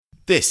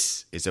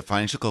This is the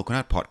Financial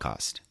Coconut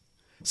Podcast,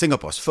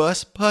 Singapore's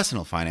first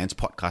personal finance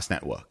podcast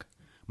network.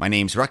 My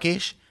name's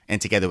Rakesh, and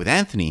together with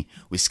Anthony,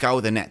 we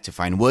scour the net to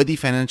find worthy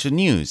financial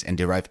news and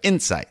derive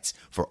insights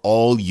for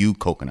all you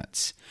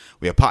coconuts.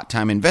 We are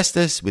part-time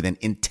investors with an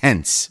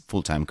intense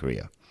full-time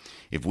career.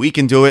 If we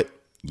can do it,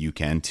 you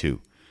can too.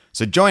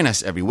 So join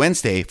us every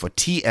Wednesday for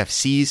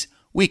TFC's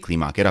Weekly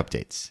Market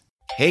Updates.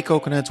 Hey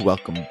coconuts,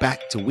 welcome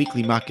back to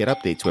Weekly Market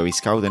Updates, where we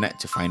scour the net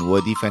to find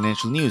worthy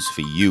financial news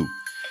for you.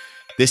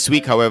 This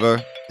week,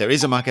 however, there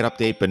is a market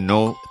update, but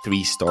no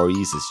three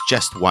stories. It's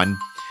just one.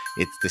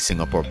 It's the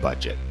Singapore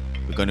budget.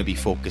 We're going to be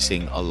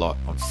focusing a lot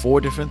on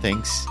four different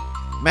things.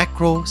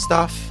 Macro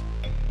stuff,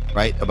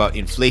 right? About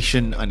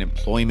inflation,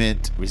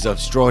 unemployment,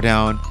 reserves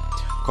drawdown,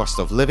 cost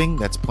of living.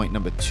 That's point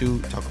number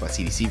 2. Talk about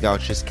CDC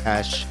vouchers,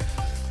 cash,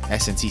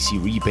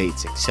 SNCC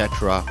rebates,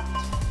 etc.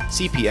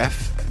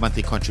 CPF,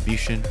 monthly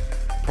contribution,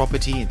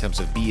 property in terms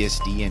of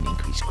BSD and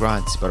increased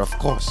grants. But of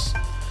course,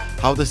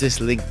 how does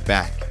this link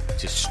back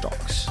to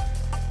stocks?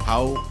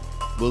 How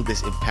will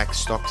this impact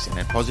stocks in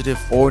a positive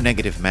or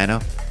negative manner?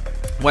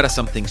 What are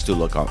some things to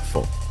look out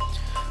for?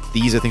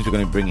 These are things we're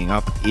going to be bringing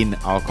up in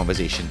our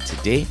conversation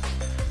today.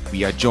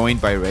 We are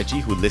joined by Reggie,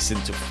 who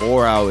listened to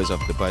 4 hours of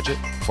the budget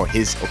for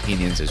his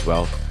opinions as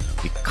well.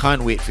 We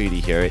can't wait for you to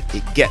hear it.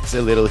 It gets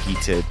a little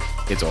heated.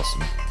 It's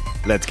awesome.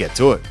 Let's get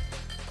to it.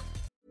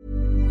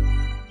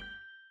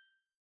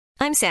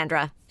 I'm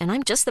Sandra, and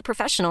I'm just the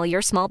professional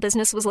your small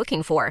business was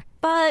looking for.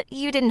 But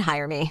you didn't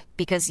hire me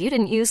because you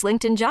didn't use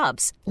LinkedIn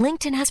Jobs.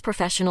 LinkedIn has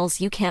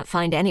professionals you can't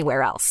find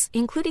anywhere else,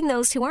 including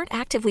those who aren't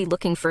actively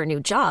looking for a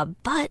new job,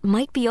 but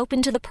might be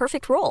open to the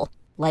perfect role,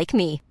 like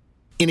me.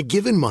 In a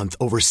given month,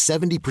 over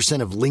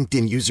 70% of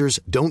LinkedIn users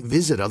don't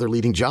visit other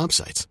leading job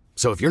sites.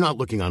 So if you're not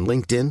looking on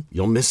LinkedIn,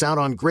 you'll miss out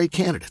on great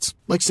candidates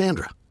like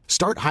Sandra.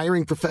 Start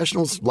hiring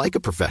professionals like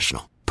a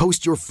professional.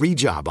 Post your free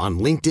job on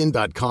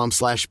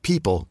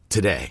linkedin.com/people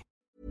today.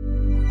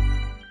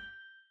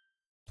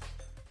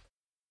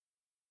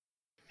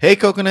 Hey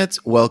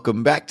coconuts,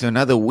 welcome back to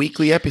another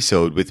weekly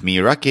episode with me,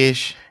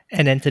 Rakesh.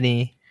 And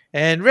Anthony.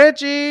 And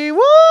Reggie.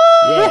 Woo!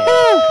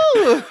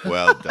 Yeah.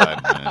 Well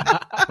done, man.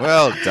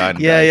 Well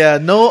done. Yeah.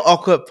 No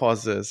awkward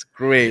pauses.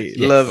 Great.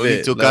 Yes. Love Only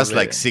it. took Love us it.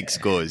 like 6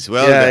 goes.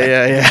 Well done.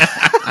 Yeah.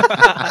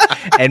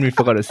 And we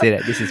forgot to say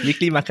that this is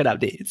weekly market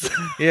updates.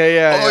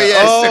 Yeah. Oh,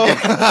 yes.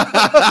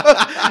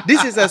 Oh.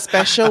 This is a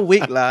special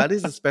week, lah.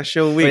 This is a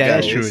special week,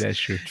 Yeah, guys. that's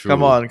true.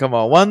 Come on.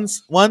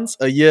 Once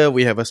a year,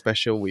 we have a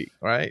special week,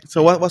 right?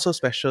 So what's so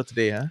special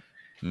today, huh?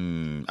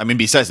 I mean,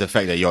 besides the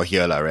fact that you're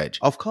here, lah, Reg.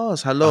 Of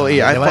course. Hello.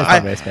 That one's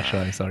not very special,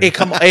 I'm sorry. Hey,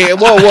 come on. Hey,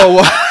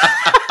 whoa.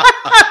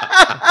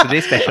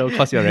 Today's special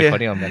because you're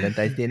recording on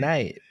Valentine's Day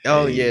night.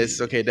 Oh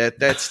yes, okay,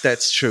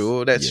 that's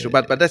true. That's true.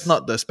 But that's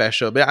not the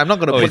special. But I'm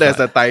not gonna Oh, put that as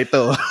the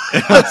title.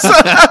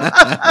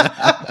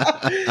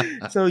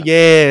 So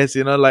yes,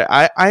 like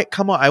I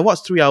come on, I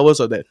watched 3 hours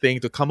of that thing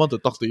to come on to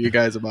talk to you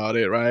guys about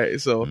it, right?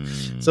 So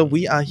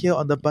we are here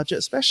on the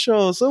budget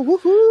special. So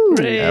woohoo!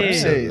 Hooray.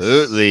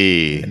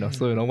 Absolutely. And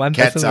also, one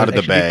Cat's person out of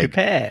was the actually bag.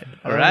 prepared.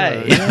 All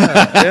right.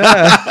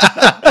 Yeah.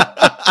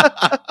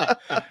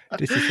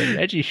 This is a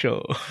Reggie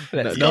show.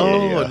 Let's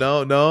No.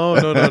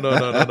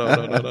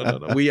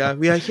 Yeah.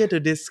 We are here to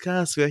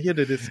discuss.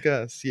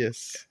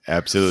 Yes.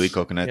 Absolutely,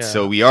 coconuts. Yeah.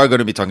 So we are going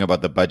to be talking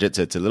about the budget.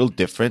 So it's a little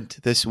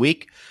different this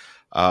week.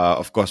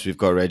 Of course, we've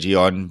got Reggie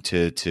on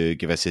to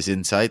give us his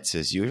insights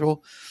as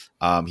usual.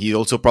 He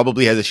also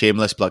probably has a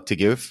shameless plug to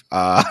give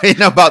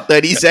in about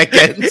 30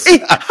 seconds.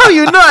 Hey, how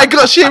you know I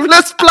got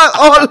shameless plug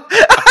all?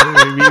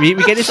 we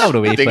get this out of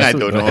the way I think first. I so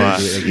don't we know. have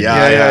to do it again.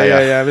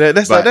 Yeah.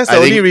 That's But the I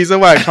only think- reason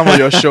why I come on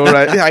your show,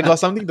 right? Yeah, I got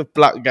something to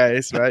plug,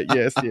 guys, right?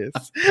 Yes.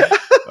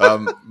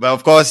 But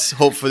of course,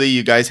 hopefully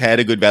you guys had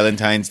a good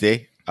Valentine's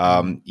Day.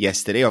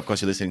 Yesterday, of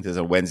course, you're listening to this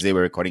on Wednesday.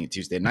 We're recording it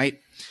Tuesday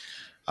night.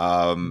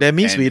 That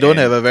means we don't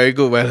have a very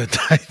good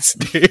Valentine's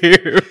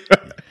Day.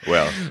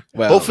 Well,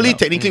 hopefully,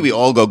 technically, we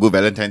all got good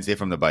Valentine's Day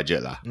from the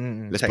budget, lah.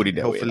 Let's put it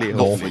that way. Hopefully.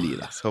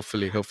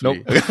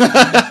 Nope. Yes.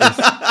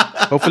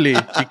 Hopefully,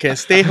 you can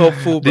stay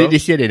hopeful, bro.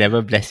 This year they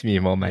never blessed me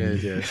with more money.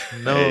 Yes.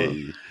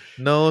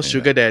 No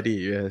sugar daddy.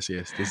 Yes.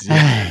 This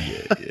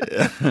year.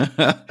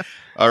 Yeah.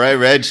 All right,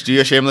 Reg, do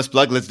your shameless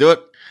plug. Let's do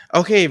it.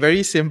 Okay,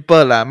 very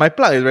simple lah. My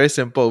plug is very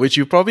simple, which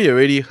you probably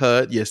already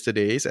heard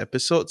yesterday's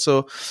episode.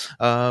 So,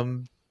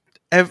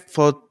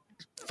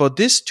 for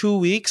this 2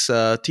 weeks,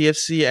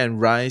 TFC and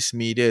Rise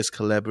Media is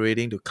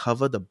collaborating to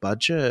cover the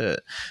budget.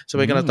 So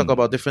we're gonna talk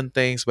about different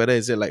things, whether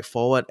is it like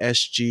Forward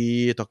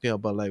SG, talking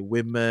about like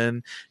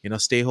women,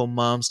 stay home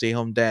moms, stay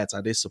home dads,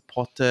 are they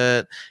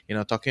supported?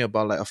 Talking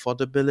about like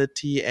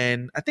affordability,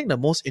 and I think the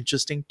most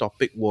interesting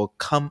topic will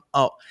come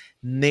out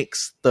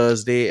next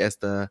Thursday as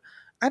either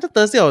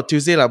Thursday or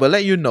Tuesday, but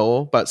let you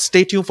know. But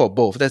stay tuned for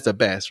both. That's the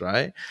best,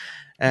 right?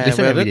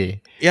 Listen every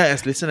day. Yeah,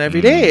 it's listen every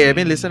day. I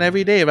mean, listen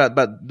every day.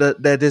 But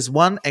there is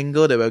one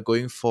angle that we're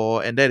going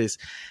for, and that is,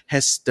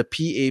 has the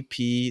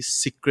PAP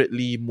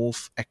secretly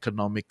moved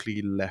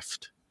economically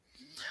left?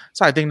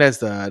 So I think that's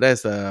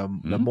the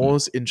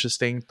most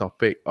interesting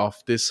topic of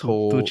this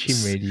whole Too chim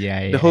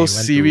already. the whole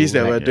series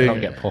that we're doing.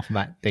 Not get prof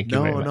mat. Thank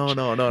you very much.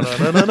 No.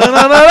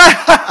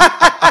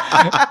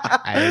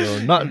 I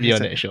will not be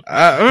on that show.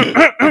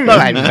 Not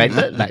I'm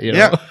invited, like you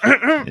know.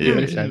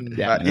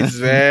 But it's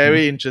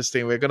very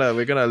interesting. We're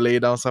gonna lay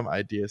down some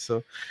ideas.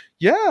 So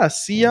yeah,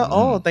 see ya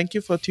all. Thank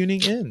you for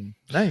tuning in.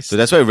 Nice. So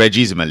that's why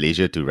Reggie's in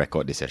Malaysia to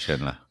record this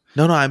session, lah.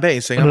 No, I'm back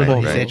in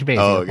Singapore. Right.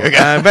 Okay.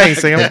 I'm back in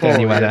Singapore.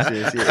 Anyone,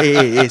 Yes.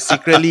 Hey,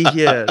 secretly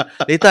here.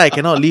 Later I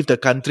cannot leave the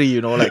country,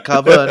 you know, like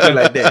cover until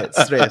like that.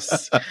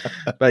 Stress.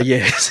 But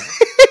yes.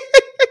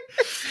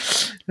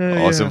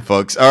 Awesome,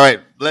 folks. All right,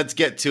 let's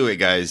get to it,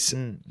 guys.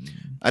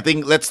 I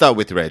think let's start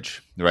with Reg,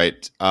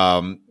 right?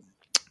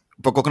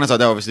 For Coconuts Out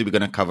There, obviously, we're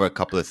going to cover a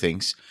couple of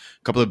things,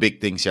 a couple of big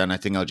things here, and I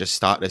think I'll just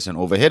start as an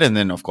overhead. And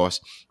then, of course,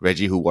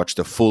 Reggie, who watched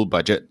the full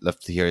budget, love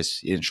to hear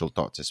his initial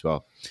thoughts as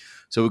well.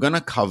 So we're going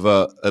to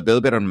cover a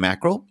little bit on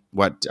macro,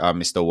 what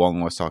Mr. Wong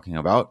was talking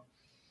about.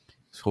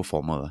 So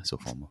formal, so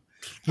formal.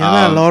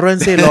 Yeah,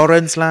 Lawrence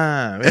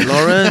lah. Wait,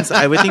 Lawrence,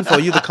 I'm waiting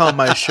for you to come on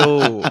my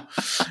show.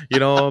 You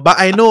know, but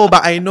I know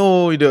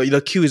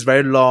the queue is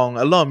very long.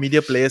 A lot of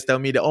media players tell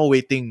me they're all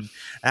waiting.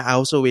 I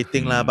also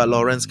waiting lah. But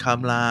Lawrence,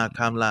 come lah.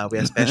 We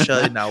are special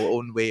in our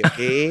own way.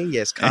 Okay,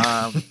 yes,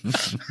 come.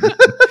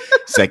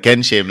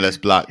 Second shameless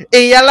plug.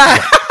 Hey, yeah lah.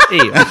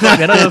 Hey,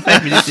 we're not even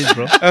 5 minutes in,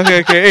 bro.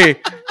 Okay. Hey,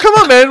 come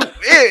on, man.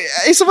 Hey,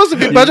 it's supposed to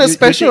be budget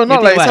special,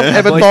 not like some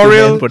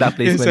editorial product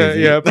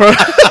placement.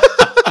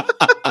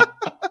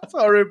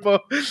 Sorry, bro.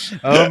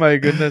 Oh my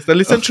goodness. The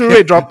listen through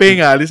rate dropping.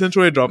 Guys. Yes.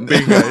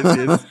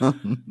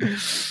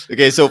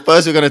 Okay, so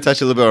first we're going to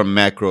touch a little bit on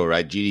macro,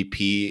 right?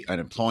 GDP,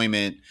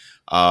 unemployment,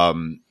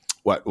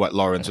 what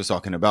Lawrence was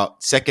talking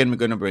about. Second, we're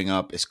going to bring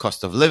up is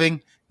cost of living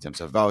in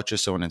terms of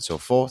vouchers, so on and so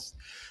forth.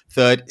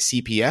 Third,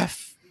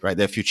 CPF, right?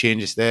 There are a few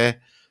changes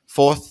there.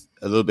 Fourth,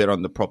 a little bit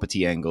on the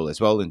property angle as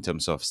well in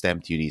terms of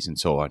stamp duties and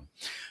so on.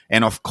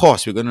 And of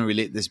course, we're going to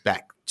relate this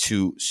back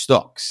to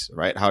stocks,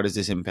 right? How does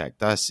this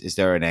impact us? Is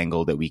there an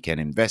angle that we can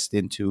invest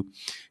into,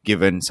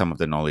 given some of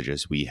the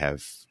knowledges we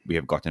have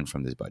gotten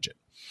from this budget?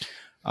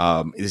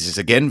 This is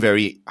again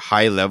very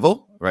high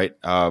level, right?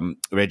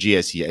 Reggie,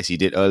 as he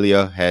did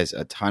earlier, has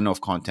a ton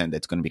of content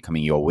that's going to be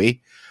coming your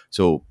way.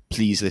 So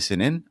please listen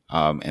in,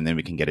 and then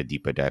we can get a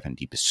deeper dive and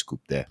deeper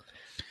scoop there.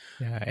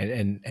 Yeah,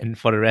 and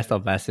for the rest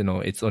of us, you know,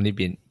 it's only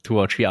been 2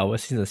 or 3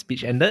 hours since the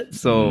speech ended,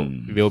 so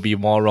we'll be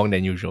more wrong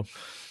than usual.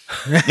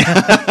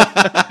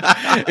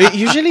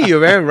 Usually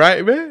you're very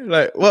right, man.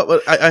 Like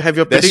what I have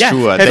your That's predictions.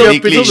 true. Have your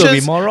predictions will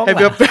be more wrong.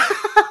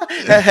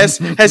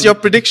 has your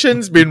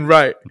predictions been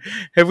right?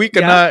 Have we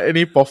kena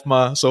any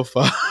POFMA so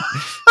far?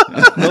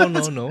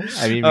 No.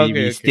 I mean,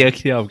 we steer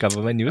clear of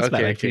government news,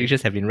 but my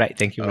predictions have been right.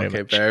 Thank you very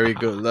much. Okay, very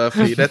good.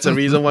 Lovely. That's the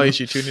reason why you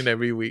should tune in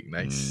every week.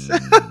 Nice.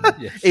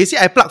 Yes. Hey, see,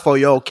 I plug for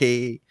you,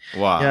 okay?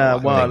 Wow. Yeah,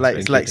 wow.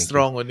 Thanks, Like thank you.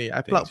 strong only.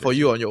 I plug for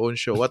you on your own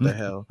show. What the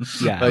hell?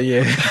 Yeah.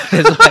 Yeah.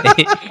 That's why.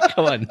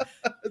 Come on.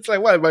 It's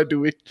like, what am I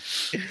doing?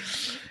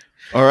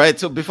 All right.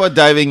 So before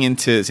diving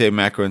into, say,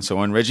 macro and so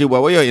on, Reggie,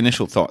 what were your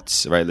initial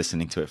thoughts, right,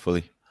 listening to it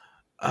fully?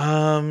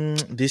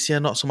 This year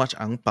not so much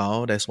ang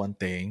pao. That's one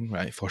thing,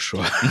 right? For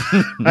sure.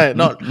 Right,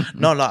 not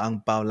a lot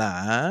ang pao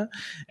lah.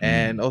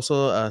 And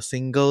also,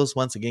 singles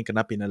once again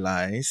cannot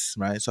penalize,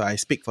 right? So I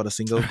speak for the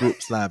single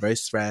groups lah. Very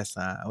stressed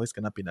always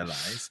cannot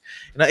penalize.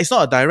 You know, it's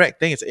not a direct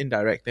thing; it's an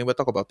indirect thing. We'll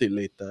talk about it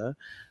later.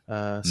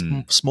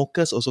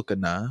 Smokers also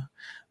kena,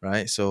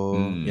 right? So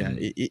yeah,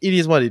 it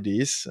is what it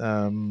is.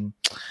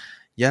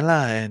 Yeah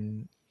lah,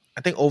 and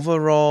I think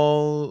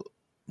overall,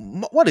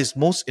 what is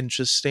most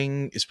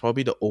interesting is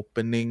probably the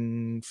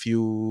opening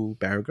few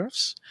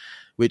paragraphs,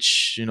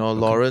 which, you know,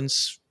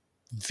 Lawrence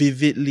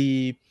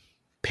vividly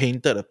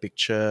painted a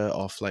picture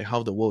of like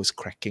how the world is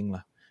cracking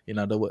lah, in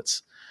other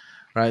words.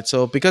 Right,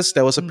 so because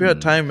there was a period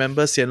of time,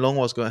 remember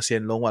Lawrence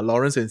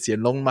and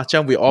Xian Long,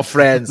 macam we all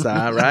friends,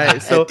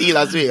 right? So High tea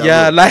last week.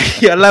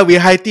 we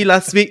high tea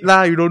last week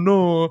lah. You don't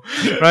know,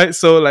 right?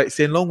 So like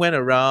Xian Long went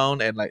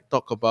around and like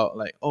talk about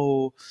like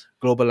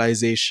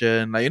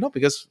globalization, like, you know,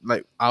 because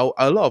like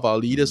a lot of our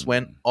leaders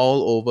went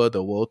all over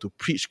the world to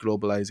preach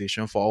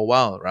globalization for a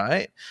while,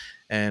 right?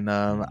 And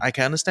I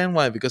can understand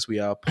why, because we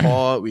are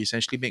poor, we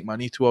essentially make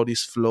money through all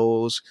these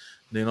flows.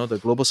 You know, the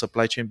global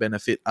supply chain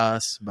benefit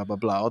us, blah, blah,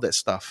 blah, all that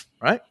stuff,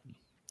 right?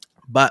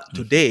 But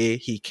today,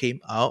 he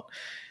came out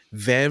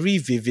very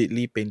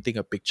vividly painting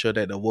a picture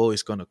that the world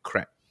is going to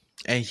crack.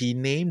 And he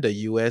named the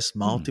US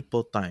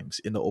multiple times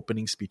in the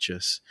opening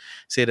speeches.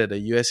 Say that the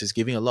US is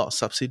giving a lot of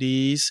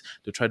subsidies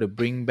to try to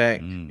bring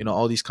back, you know,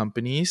 all these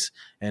companies.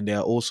 And they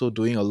are also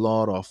doing a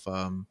lot of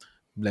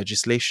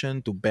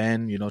legislation to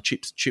ban, you know,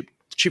 chip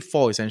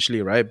fall,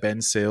 essentially, right?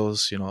 Ban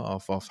sales, you know,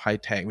 of high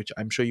tech, which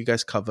I'm sure you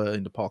guys cover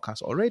in the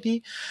podcast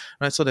already,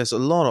 right? So there's a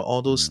lot of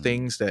all those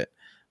things that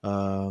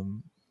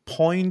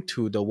point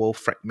to the world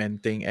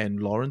fragmenting,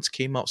 and Lawrence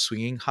came out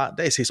swinging hard.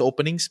 That is his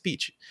opening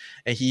speech,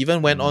 and he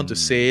even went on to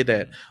say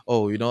that,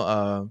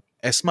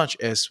 as much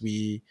as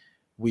we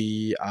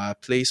are a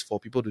place for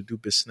people to do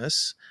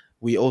business,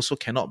 we also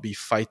cannot be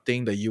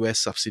fighting the US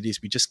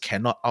subsidies. We just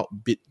cannot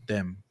outbid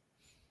them.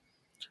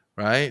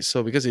 Right?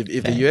 So because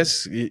if the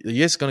US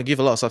is going to give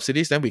a lot of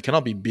subsidies, then we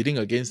cannot be bidding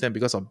against them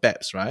because of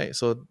BEPS, right?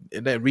 So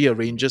that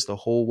rearranges the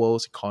whole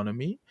world's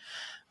economy.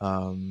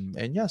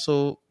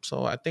 So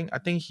I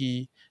think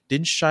he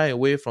didn't shy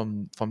away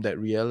from that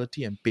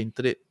reality and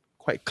painted it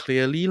quite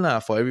clearly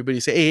for everybody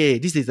to say, hey,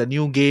 this is a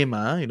new game,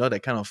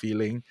 that kind of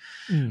feeling,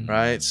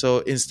 right? So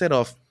instead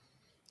of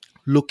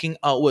looking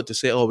outward to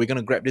say, oh, we're going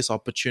to grab this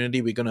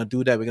opportunity, we're going to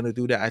do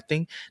that, I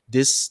think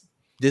this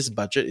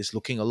budget is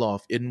looking a lot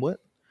of inward.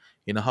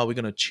 How we're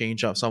going to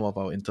change up some of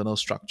our internal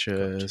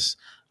structures,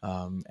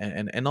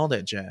 and all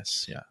that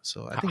jazz. Yeah.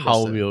 So I think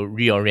how we'll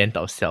reorient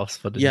ourselves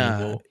for the new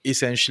world.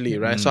 Essentially,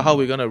 right? So how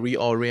we're going to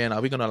reorient?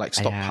 Are we going to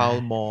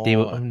stockpile more?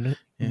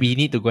 We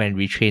need to go and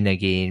retrain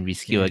again,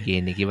 reskill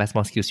again. They give us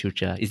more skills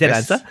future. Is that the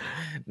answer?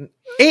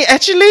 Hey,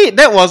 actually,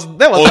 that was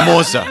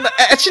almost.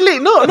 Actually,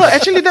 no.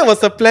 Actually, that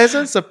was a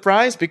pleasant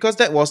surprise because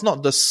that was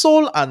not the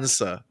sole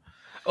answer.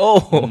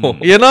 Oh,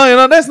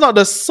 that's not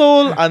the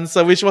sole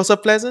answer, which was a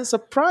pleasant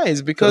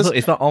surprise because so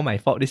it's not all my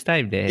fault this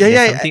time. There's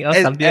something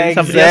else.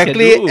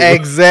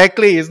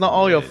 Exactly. It's not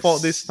all your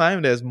fault this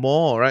time. There's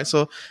more, right?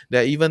 So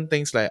there are even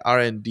things like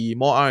R&D,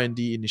 more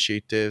R&D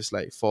initiatives,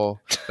 like for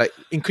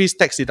increased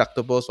tax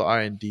deductibles for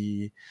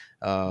R&D.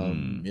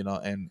 And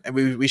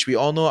which we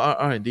all know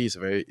R&D is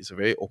a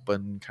very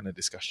open kind of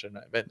discussion,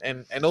 right? But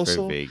and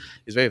also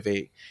it's very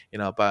vague,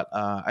 But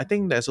I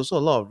think there's also a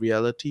lot of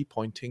reality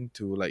pointing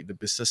to like the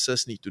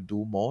businesses need to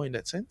do more in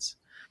that sense.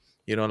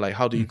 Like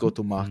how do you go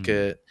to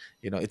market?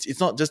 It's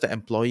not just the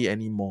employee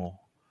anymore,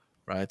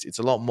 right? It's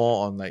a lot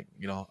more on like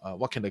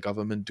what can the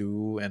government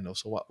do, and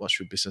also what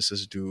should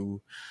businesses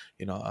do.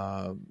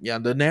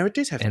 The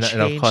narratives have changed.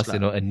 And of course,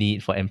 a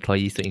need for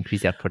employees to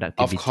increase their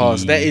productivity. Of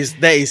course, that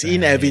is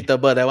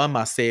inevitable. That one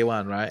must say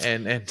one, right?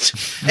 And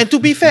to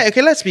be fair,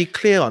 okay, let's be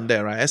clear on that,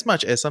 right? As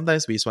much as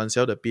sometimes we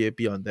swansell the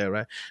PAP on that,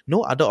 right?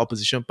 No other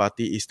opposition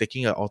party is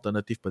taking an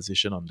alternative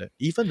position on that.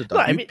 Even the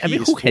WP I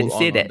mean, who can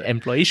say that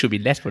employees should be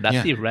less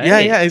productive, right?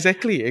 Yeah,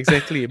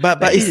 exactly. But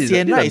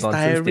it's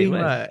tiring,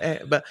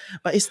 right? But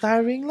it's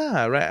tiring,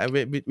 right?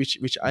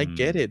 Which I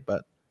get it,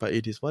 but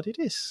it is what it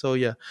is. So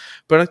yeah,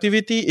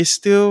 productivity is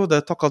still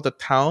the talk of the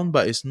town,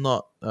 but it's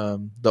not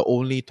the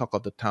only talk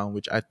of the town,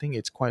 which I think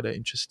it's quite an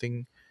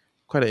interesting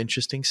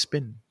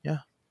spin.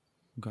 Yeah.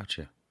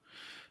 Gotcha.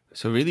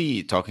 So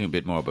really talking a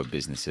bit more about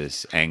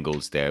businesses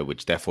angles there,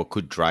 which therefore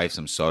could drive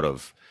some sort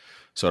of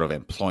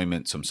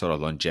employment, some sort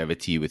of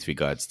longevity with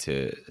regards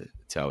to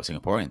our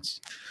Singaporeans.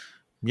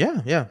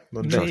 Yeah.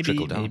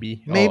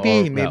 Maybe.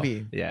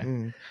 Yeah.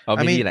 Or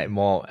maybe like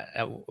more.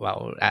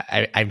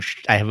 I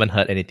haven't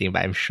heard anything,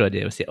 but I'm sure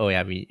they will say, "Oh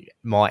yeah,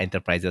 more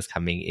enterprises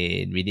coming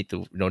in. We need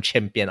to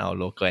champion our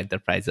local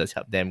enterprises,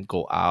 help them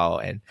go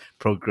out and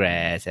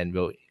progress, and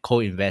we'll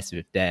co-invest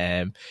with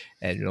them,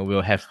 and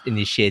we'll have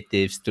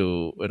initiatives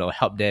to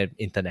help them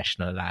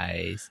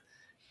internationalize."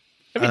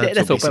 I mean,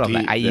 that's open of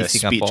like IE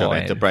Singapore. Speech of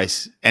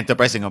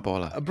enterprise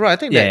Singapore. Bro, I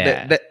think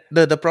that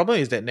the problem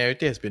is that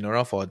narrative has been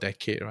around for a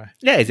decade, right?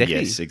 Yeah, exactly.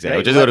 Yes,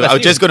 exactly. Right? I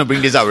was just going to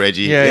bring this up,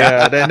 Reggie.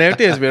 Yeah. The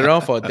narrative has been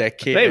around for a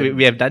decade. Right,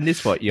 we have done this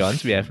for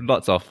eons. We have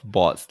lots of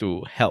boards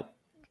to help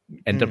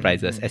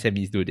enterprises,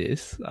 SMEs do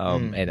this.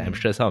 And I'm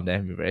sure some of them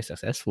have been very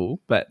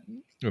successful. But,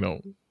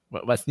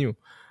 what's new?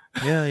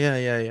 Yeah.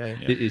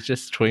 It's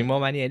just throwing more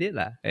money at it.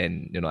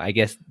 And, I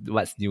guess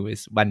what's new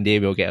is one day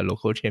we'll get a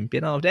local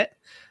champion out of that.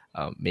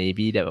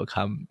 Maybe that will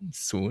come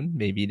soon.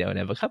 Maybe that will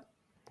never come.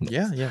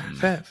 Yeah.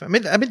 Fair. I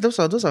mean, those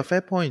are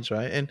fair points,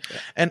 right?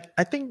 And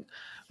I think,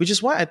 which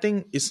is why I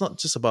think it's not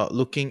just about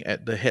looking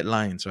at the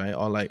headlines, right?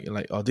 Or like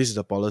oh, this is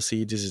the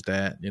policy, this is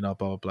that, blah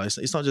blah blah.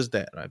 It's not just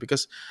that, right?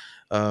 Because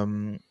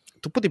to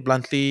put it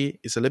bluntly,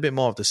 it's a little bit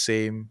more of the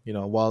same.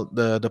 While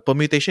the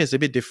permutation is a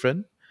bit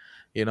different.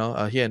 Here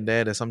and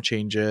there's some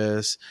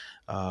changes.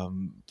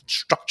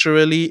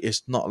 Structurally,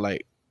 it's not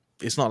like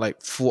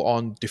full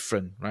on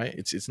different, right?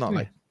 It's not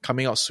like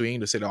coming out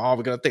swinging to say, oh,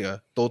 we're gonna take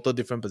a total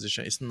different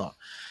position. It's not.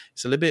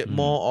 It's a little bit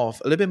more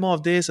of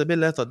this, a bit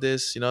less of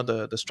this.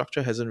 The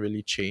structure hasn't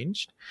really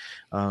changed.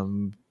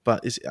 But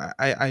it's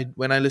I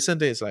when I listen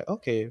to it, it's like,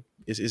 okay,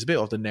 it's a bit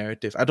of the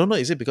narrative. I don't know,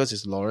 is it because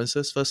it's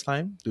Lawrence's first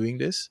time doing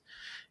this?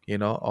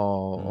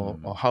 Or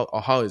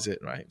how is it,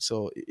 right?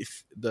 So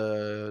if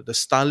the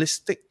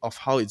stylistic of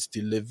how it's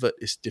delivered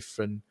is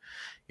different,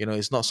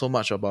 it's not so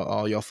much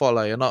about your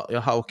fault,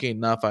 you're hardworking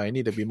enough, you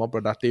need to be more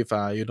productive,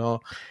 you're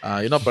not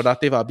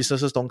productive,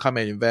 businesses don't come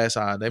and invest,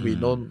 then we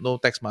no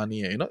tax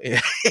money, it's not,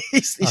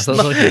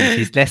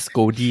 he's less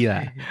scoldy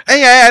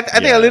I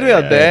think a little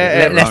bit of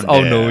that, less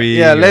all knowing,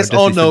 less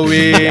all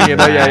knowing,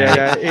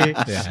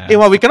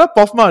 well, we cannot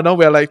POFMA,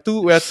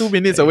 we are 2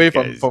 minutes away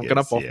from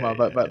cannot POFMA,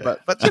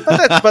 but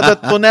the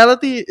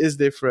tonality is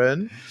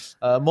different,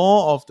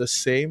 more of the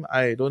same.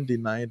 I don't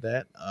deny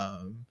that.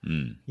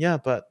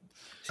 But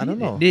I don't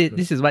know.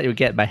 This is what you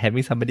get by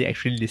having somebody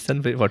actually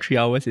listen for 3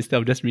 hours instead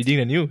of just reading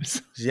the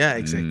news. Yeah,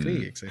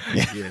 exactly.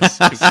 Yes.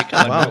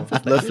 Wow,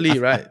 lovely,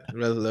 right?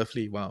 Rather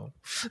lovely. Wow.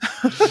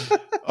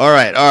 All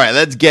right.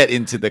 Let's get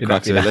into the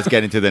crux of it. Let's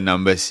get into the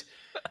numbers.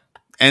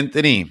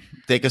 Anthony,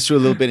 take us through a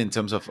little bit in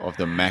terms of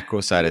the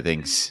macro side of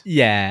things.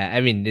 Yeah,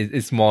 I mean,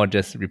 it's more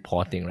just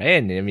reporting, right?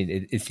 And I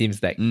mean, it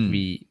seems like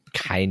we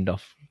kind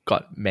of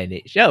got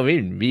managed. Yeah, I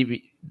mean,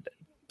 we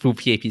to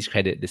PAP's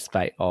credit,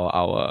 despite all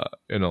our,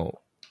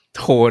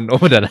 tone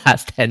over the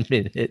last 10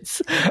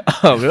 minutes,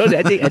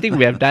 I think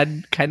we have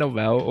done kind of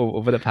well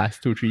over the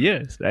past 2-3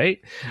 years, right?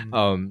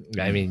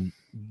 I mean,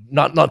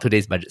 not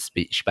today's budget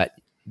speech, but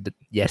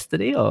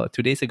yesterday or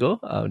 2 days ago,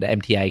 the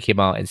MTI came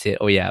out and said,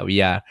 oh yeah,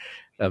 we are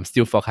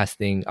still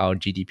forecasting our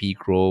GDP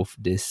growth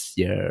this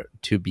year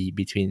to be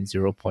between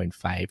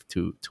 0.5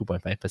 to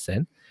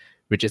 2.5%,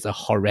 which is a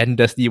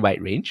horrendously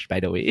wide range, by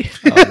the way.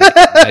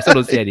 I still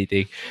don't say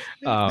anything.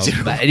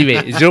 But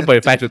anyway,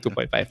 0.5 to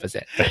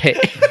 2.5%, right?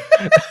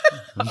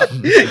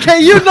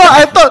 Can you not?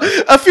 I thought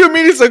a few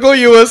minutes ago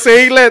you were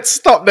saying let's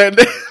stop that.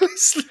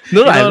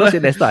 No, I'm not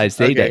saying that's not. I'm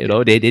saying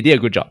that they did a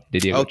good job. They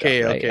did a good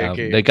job. Right?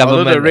 Okay. The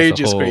government, although the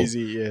range is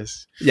crazy,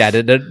 yes. Yeah,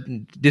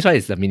 this one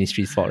is the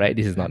ministry's fault, right?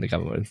 This is not the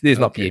government. This is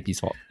not PAP's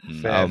fault.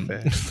 Fair.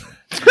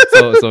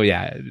 So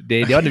yeah,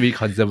 they want to be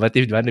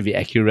conservative. They want to be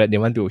accurate. They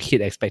want to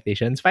hit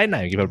expectations. Fine,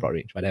 now give a broad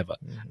range, whatever,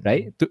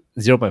 right?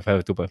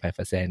 0.5 to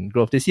 2.5%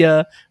 growth this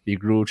year. We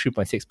grew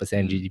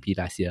 3.6% GDP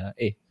last year.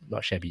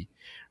 Not shabby,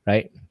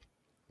 right?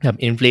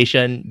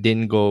 Inflation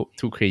didn't go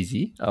too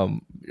crazy.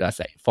 That's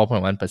like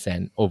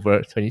 4.1% over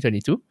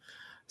 2022.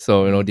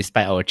 So,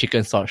 despite our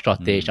chicken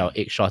shortage, our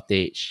egg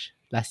shortage,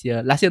 last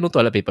year no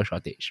toilet paper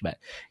shortage, but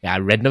yeah,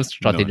 random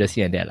shortages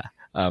here and there.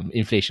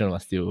 Inflation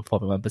was still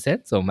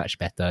 4.1%, so much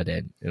better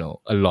than,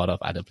 a lot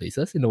of other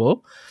places in the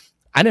world.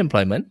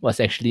 Unemployment was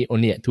actually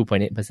only at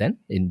 2.8%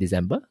 in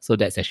December, so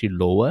that's actually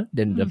lower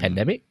than the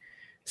pandemic.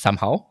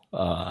 Somehow,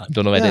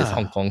 don't know whether it's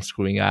Hong Kong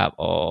screwing up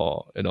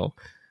or,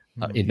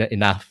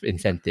 enough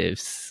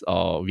incentives,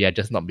 or we are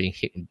just not being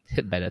hit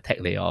by the tech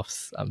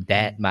layoffs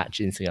that much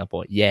in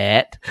Singapore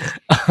yet.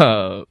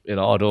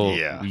 Although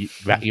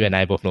you and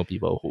I both know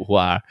people who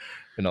are,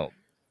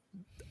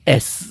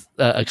 as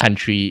a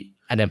country,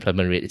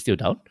 unemployment rate is still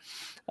down,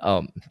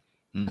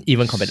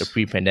 even compared to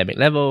pre-pandemic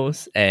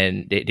levels.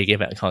 And they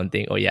gave an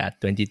accounting,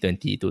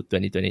 2020 to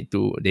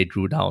 2022, they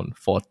drew down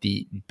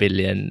 40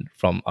 billion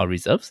from our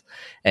reserves.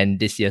 And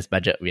this year's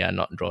budget, we are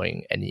not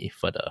drawing any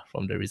further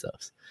from the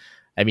reserves.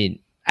 I mean,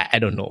 I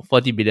don't know.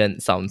 40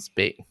 billion sounds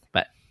big,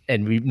 but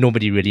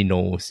nobody really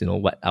knows,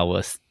 what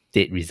our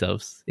state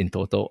reserves in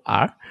total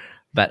are.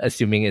 But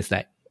assuming it's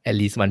like at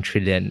least 1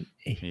 trillion,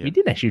 we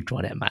didn't actually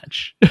draw that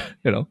much.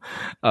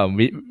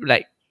 We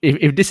like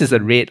if this is a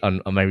rate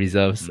on my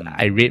reserves,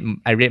 I rate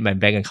my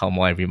bank account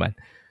more every month.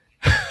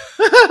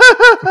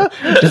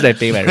 Just like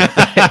paying my rent.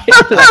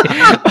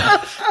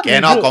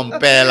 Cannot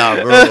compare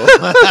lah, bro.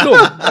 No,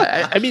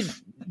 I mean,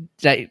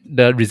 like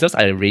the reserves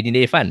are a rainy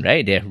day fund,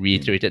 right? They have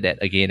reiterated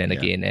that again and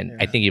again,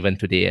 and I think even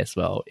today as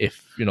well.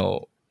 If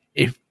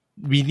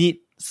we need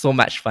so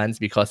much funds,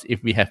 because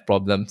if we have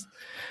problems,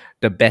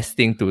 the best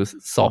thing to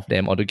solve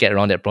them or to get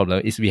around that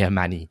problem is we have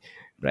money,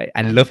 right?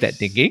 I love that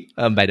thinking.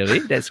 By the way,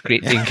 that's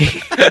great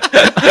thinking.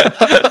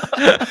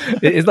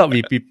 It's not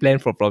we plan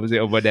for problems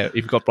over there.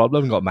 If got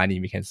problem, got money,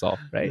 we can solve,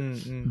 right?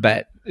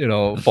 But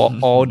for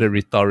all the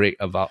rhetoric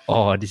about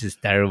this is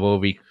terrible,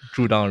 we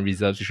drew down on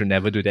reserves, you should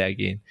never do that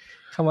again.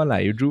 Come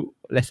on, you drew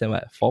less than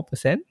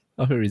 4%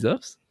 of your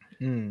reserves.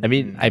 I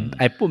mean,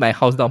 I put my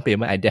house down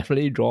payment. I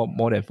definitely draw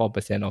more than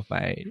 4% of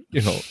my,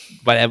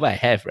 whatever I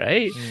have,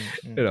 right?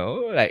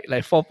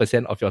 Like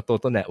 4% of your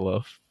total net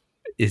worth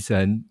is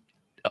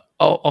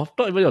of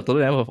not even your total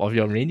net worth, of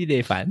your rainy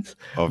day funds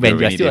when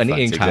you're still earning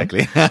income.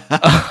 Exactly.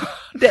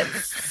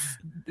 That's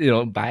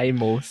by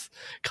most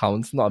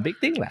counts not a big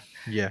thing, lah.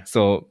 Yeah.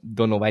 So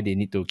don't know why they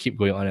need to keep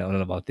going on and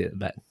on about it,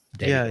 but.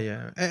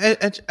 Yeah.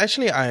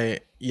 Actually, I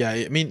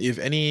mean, if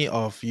any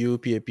of you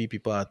PAP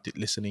people are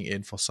listening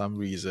in for some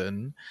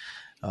reason,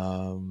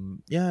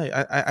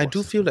 I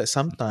do feel that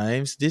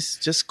sometimes this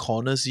just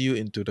corners you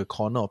into the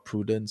corner of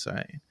prudence,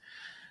 right?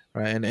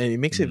 And it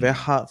makes it very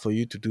hard for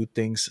you to do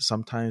things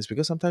sometimes,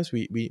 because sometimes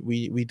we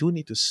do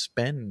need to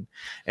spend,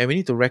 and we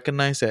need to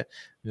recognize that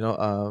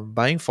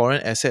buying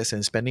foreign assets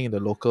and spending in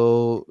the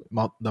local,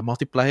 the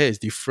multiplier is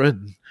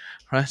different,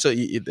 right? So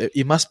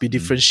it must be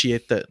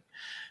differentiated.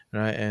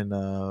 Right, and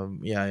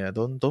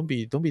don't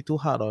be too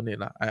hard on it,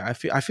 lah. I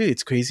feel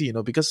it's crazy,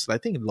 because I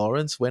think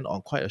Lawrence went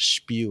on quite a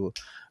spiel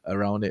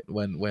around it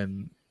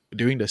when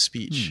during the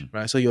speech,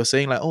 right? So you're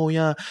saying like,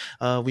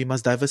 we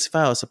must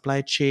diversify our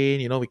supply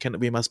chain.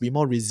 We must be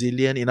more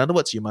resilient. In other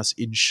words, you must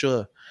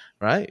ensure,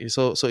 right?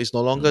 So it's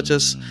no longer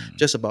just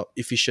about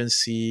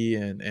efficiency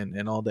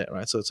and all that,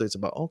 right? So it's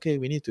about, okay,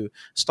 we need to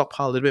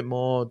stockpile a little bit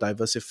more,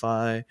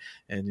 diversify,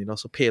 and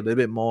also pay a little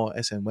bit more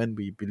as and when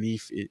we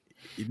believe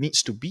it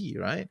needs to be,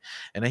 right?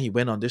 And then he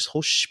went on this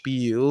whole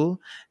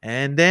spiel,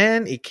 and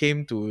then it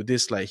came to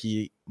this, like,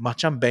 he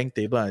macam bank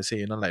table, I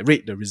say, like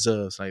rate the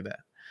reserves like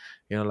that.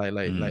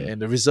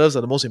 and the reserves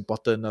are the most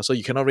important. So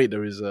you cannot rate the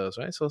reserves,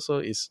 right? So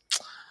it's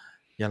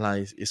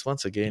it's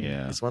once again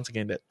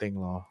that thing,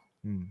 lor.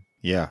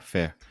 Yeah,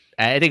 fair.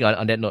 I think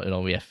on that note,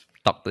 we have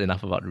talked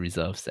enough about the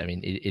reserves. I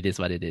mean, it is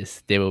what it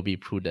is. They will be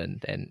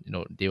prudent, and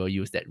they will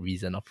use that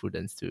reason of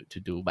prudence to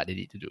do what they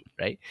need to do,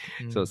 right?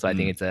 So I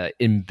think it's a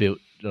inbuilt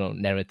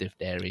narrative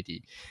there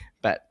already.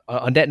 But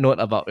on that note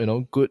about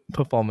good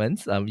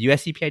performance,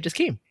 US CPI just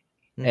came.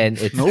 And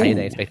it's higher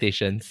than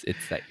expectations.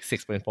 It's like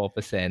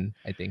 6.4%,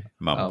 I think,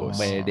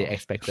 where they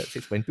expected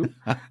 6.2.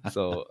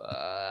 So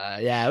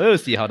we'll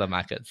see how the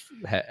markets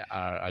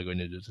are going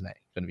to do tonight.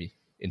 Going to be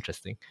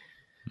interesting.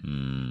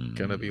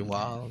 Gonna be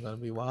wild.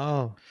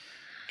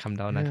 Come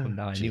down. I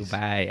need to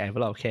buy. I have a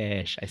lot of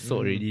cash. I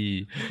sold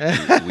already.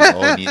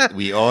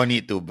 we all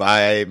need to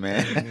buy,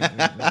 man.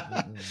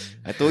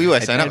 I told you I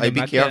signed up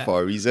IBKR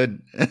for a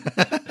reason.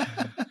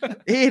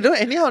 Hey, don't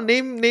anyhow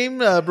name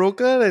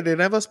broker that they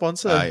never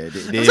sponsor.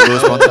 They will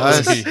sponsor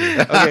us.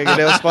 Okay,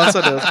 they will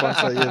sponsor.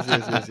 Yes.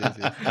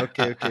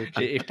 Okay.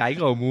 If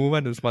Tiger or Moo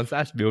want to sponsor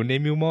us, we'll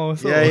name you more.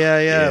 So.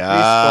 Yeah.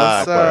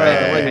 Please sponsor.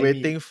 Correct. What are you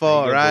waiting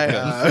for,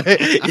 Tiger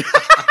right?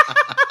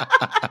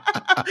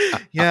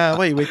 Yeah,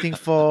 what are you waiting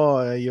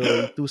for?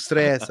 You're too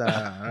stressed,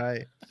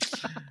 right?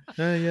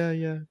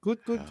 Yeah. Good.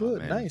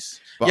 Nice.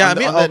 But I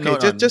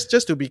mean,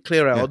 just to be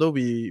clear, right? Although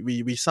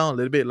we sound a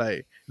little bit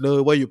like,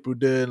 no, why you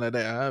prudent like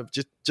that?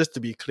 Just to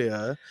be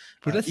clear,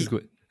 prudence is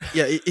good.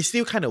 Yeah, it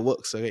still kind of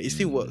works. Okay, it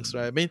still works,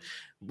 right? I mean,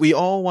 we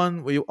all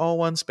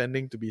want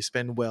spending to be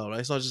spent well, right?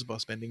 It's not just about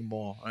spending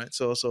more, right?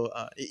 So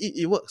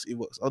it works. It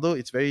works. Although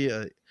it's very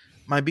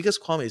my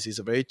biggest qualm is it's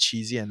a very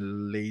cheesy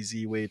and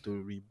lazy way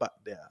to rebut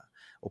their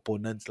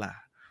opponents, lah.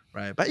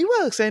 Right, but it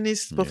works and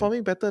it's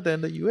performing better than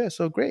the US.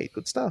 So great,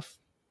 good stuff.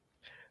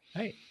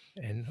 Right,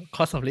 and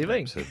cost of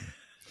living.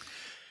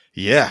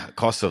 Yeah,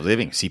 cost of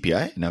living,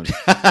 CPI. No,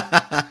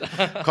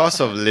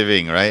 cost of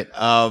living, right?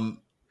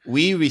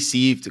 We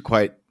received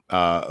quite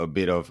a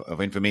bit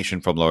of information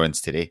from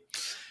Lawrence today.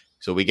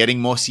 So we're getting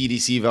more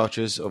CDC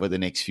vouchers over the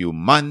next few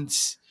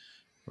months,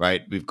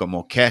 right? We've got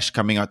more cash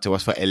coming out to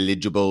us for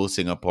eligible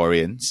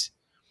Singaporeans.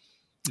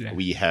 Yeah.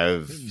 We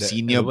have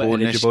senior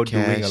bonus cash.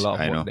 Doing a lot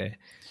of work there.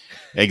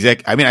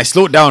 Exactly. I mean, I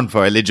slowed down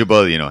for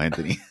eligible,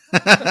 Anthony.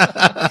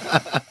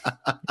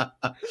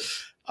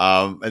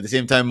 At the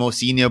same time, more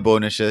senior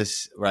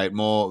bonuses, right?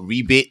 More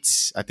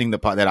rebates. I think the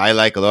part that I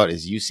like a lot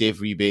is USAVE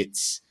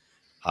rebates,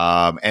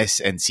 S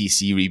and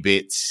CC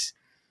rebates.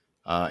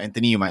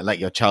 Anthony, you might like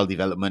your child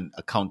development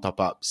account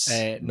top-ups.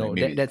 No,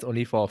 that's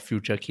only for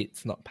future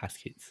kids, not past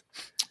kids.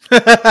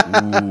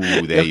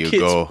 Ooh, there you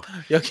go.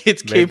 Your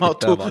kids came out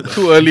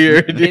too early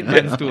already. 8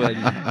 months too early.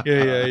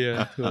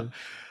 Yeah.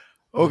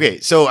 Okay,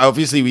 so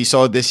obviously we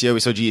saw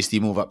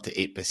GST move up to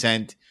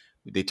 8%.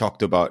 They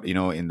talked about,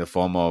 in the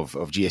form of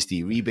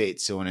GST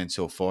rebates, so on and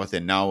so forth.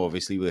 And now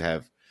obviously we'll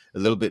have a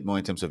little bit more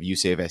in terms of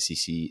USAVE,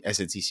 SCC,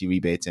 SNCC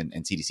rebates and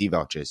CDC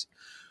vouchers.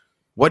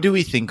 What do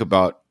we think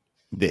about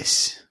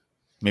this?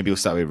 Maybe we'll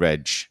start with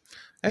Reg.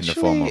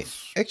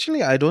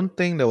 Actually, I don't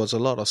think there was a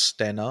lot of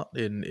standout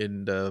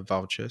in the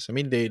vouchers. I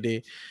mean,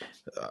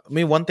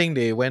 one thing,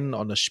 they went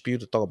on a spiel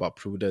to talk about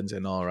prudence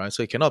and all, right?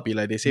 So it cannot be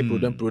like they say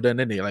prudent,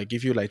 then they like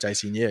give you like Zai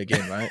Xinye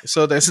again, right?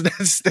 So there's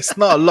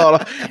not a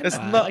lot of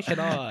I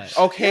cannot.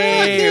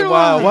 Okay,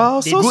 wow.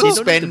 So good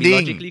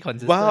spending.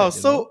 Wow.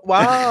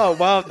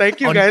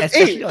 Thank you guys.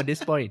 Especially on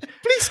this point.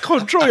 Please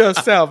control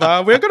yourself.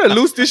 We're gonna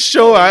lose this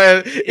show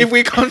if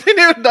we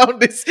continue down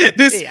this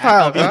path.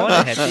 I'll be more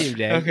than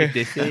happy if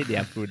they say they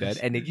are prudent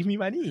and they give me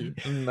money.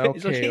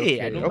 It's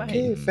okay. I don't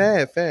mind.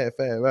 Fair.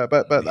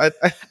 But I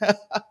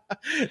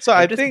so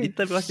I think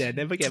because they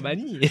never get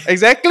money.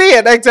 Exactly.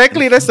 That's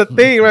the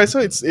thing, right? So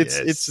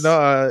it's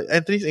not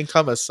Anthony's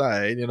income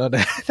aside,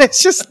 there's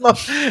just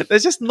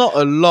not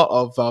a lot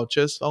of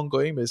vouchers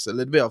ongoing. There's a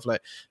little bit of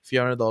like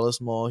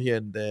 $300 more here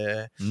and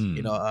there.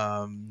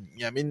 I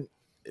mean,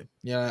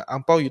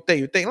 ang pao you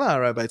take lah,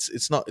 right? But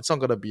it's not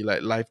gonna be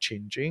like life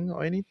changing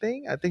or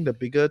anything. I think the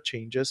bigger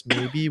changes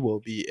maybe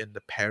will be in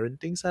the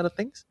parenting side of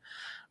things.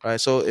 Right,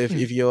 so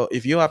if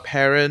you are a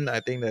parent,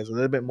 I think there's a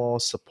little bit more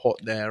support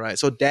there, right?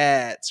 So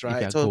dads,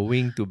 right? If you're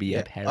going to be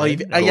a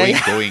parent,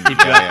 going. If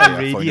you're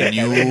already for the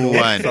new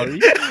one. Sorry.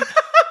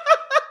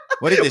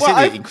 What did they say?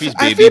 They increased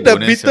baby bonus. I feel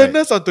the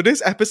bitterness on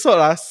today's episode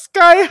are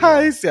sky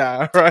high,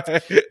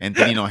 right?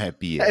 Anthony not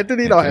happy.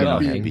 Anthony not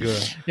happy.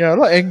 Yeah, a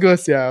lot of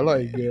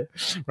anger.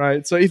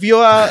 Right. So if you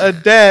are a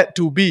dad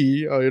to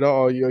be, or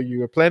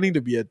you're planning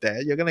to be a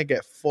dad, you're gonna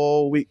get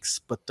 4 weeks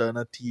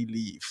paternity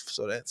leave.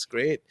 So that's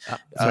great.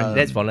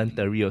 That's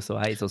voluntary also.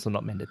 It's also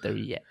not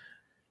mandatory yet.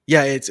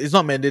 Yeah, it's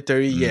not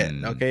mandatory yet.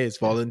 Okay, it's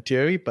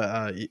voluntary,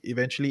 but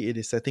eventually it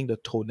is setting the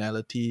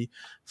tonality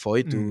for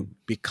it to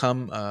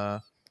become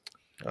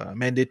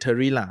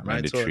mandatory lah,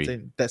 right? So I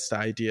think that's the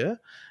idea.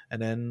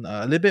 And then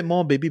a little bit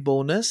more baby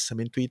bonus. I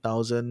mean,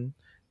 3,000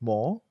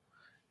 more.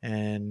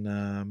 And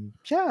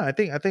I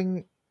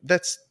think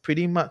that's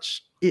pretty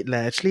much it.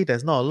 Actually,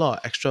 there's not a lot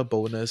of extra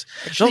bonus.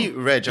 Actually,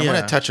 Reg, I want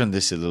to touch on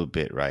this a little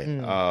bit, right?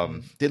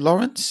 Did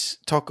Lawrence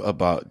talk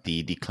about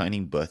the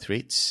declining birth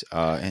rates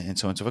and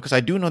so on and so forth? Because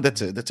I do know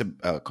that's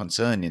a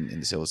concern in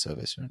the civil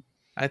service, right?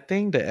 I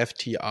think the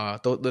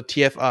FTR, the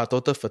TFR,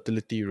 total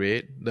fertility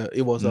rate,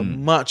 it was a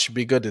much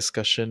bigger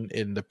discussion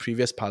in the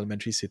previous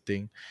parliamentary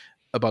sitting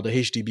about the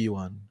HDB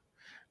one.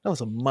 That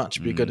was a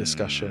much bigger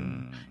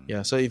discussion.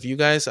 Yeah, so if you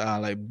guys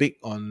are like big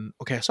on...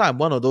 Okay, so I'm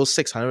one of those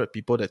 600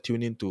 people that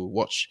tune in to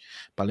watch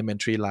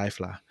Parliamentary Live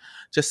lah.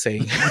 Just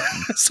saying.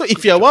 So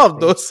if you're one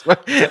of those...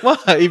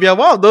 if you're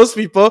one of those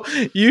people,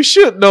 you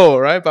should know,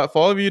 right? But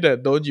for all of you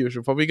that don't, you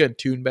should probably go and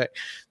tune back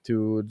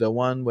to the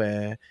one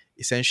where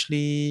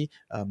essentially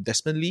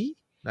Desmond Lee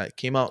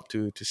came out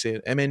to say,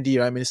 MND,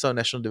 right, Minister of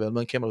National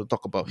Development, came out to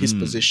talk about his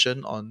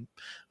position on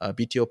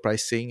BTO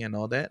pricing and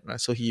all that.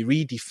 Right? So he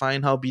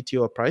redefined how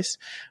BTO are priced.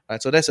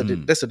 Right? So that's a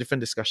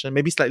different discussion,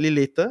 maybe slightly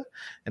later.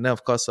 And then,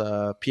 of course,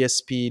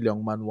 PSP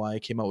Leong Man Wai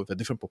came out with a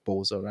different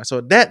proposal. Right?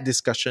 So that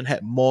discussion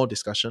had more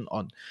discussion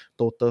on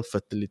total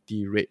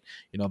fertility rate.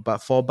 But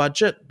for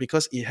budget,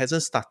 because it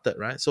hasn't started,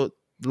 right? So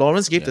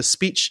Lawrence gave the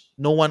speech.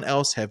 No one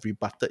else have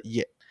rebutted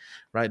yet.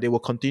 Right? They will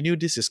continue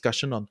this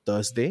discussion on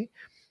Thursday.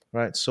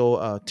 Right,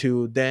 so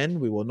till then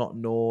we will not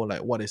know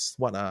like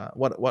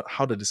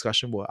how the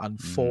discussion will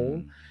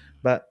unfold,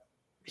 but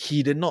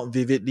he did not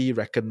vividly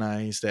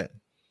recognize that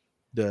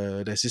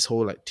there's this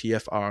whole like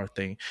TFR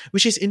thing,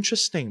 which is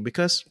interesting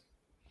because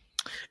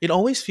it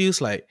always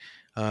feels like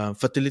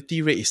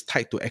fertility rate is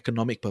tied to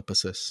economic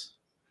purposes.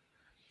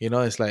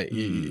 It's like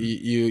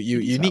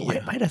you need.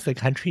 Why does the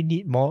country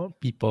need more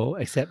people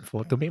except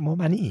for to make more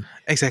money?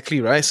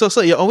 Exactly, right. So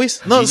you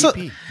always no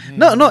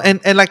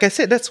GDP. And like I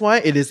said, that's why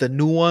it is the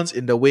nuance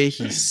in the way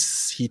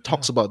he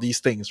talks about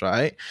these things,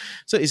 right?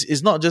 So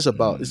it's not just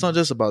about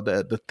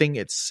the thing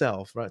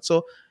itself, right?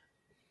 So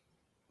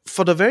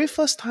for the very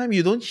first time,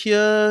 you don't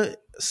hear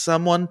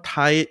someone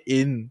tie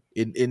it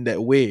in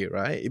that way,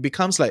 right? It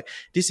becomes like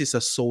this is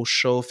a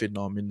social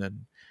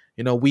phenomenon.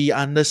 We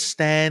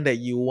understand that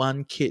you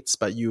want kids,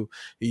 but you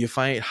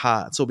find it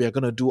hard. So we are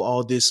going to do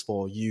all this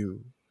for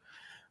you.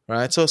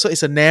 Right? So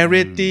it's a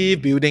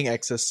narrative building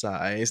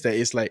exercise that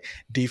is like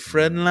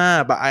different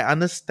lah. But I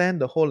understand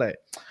the whole like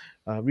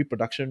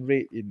reproduction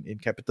rate in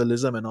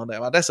capitalism and all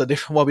that. Well, that's a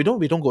different one.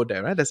 We don't go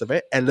there, right? That's a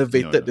very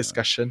elevated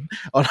discussion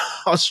on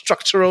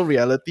structural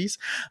realities.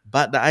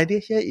 But the idea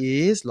here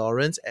is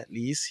Lawrence, at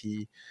least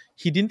he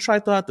didn't try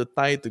too hard to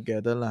tie it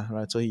together,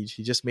 right? So he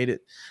just made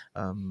it,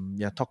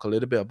 talk a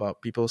little bit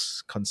about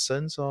people's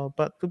concerns.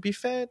 But to be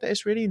fair,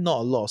 there's really not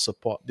a lot of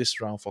support this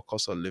round for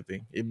cost of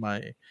living, in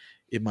my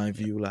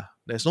view,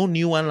 There's no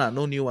new one,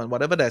 no new one.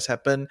 Whatever that's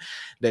happened,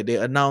 that they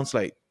announced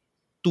like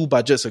 2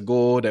 budgets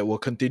ago, that will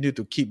continue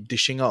to keep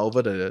dishing out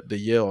over the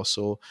year or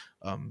so.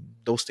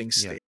 Those things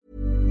stay.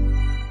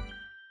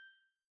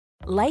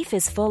 Life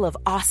is full of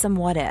awesome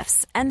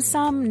what-ifs, and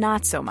some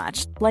not so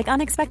much, like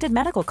unexpected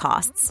medical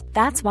costs.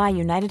 That's why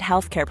United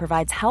Healthcare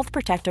provides Health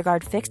Protector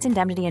Guard fixed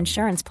indemnity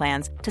insurance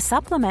plans to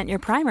supplement your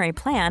primary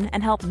plan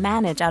and help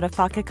manage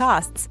out-of-pocket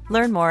costs.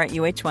 Learn more at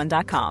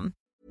uh1.com.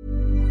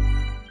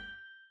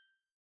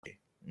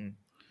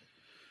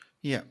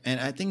 Yeah,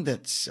 and I think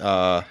that's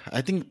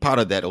I think part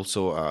of that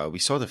also, we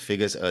saw the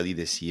figures early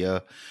this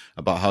year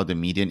about how the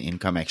median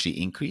income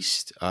actually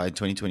increased in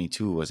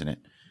 2022, wasn't it?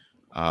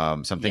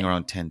 Something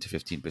around 10 to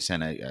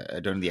 15%. I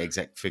don't know the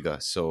exact figure.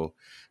 So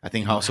I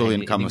think household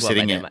income was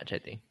sitting at much, I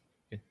think.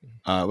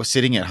 was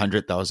sitting at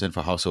 100,000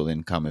 for household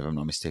income, if I'm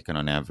not mistaken,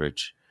 on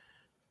average.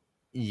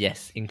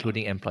 Yes,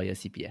 including employer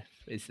CPF.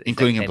 It's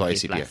including like employer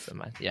 10K CPF. plus a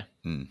month. Yeah.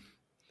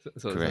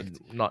 So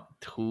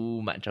not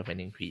too much of an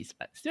increase,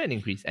 but still an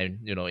increase.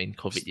 And in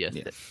COVID years,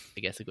 that's,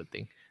 I guess, a good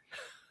thing.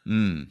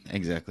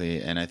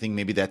 Exactly, and I think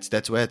maybe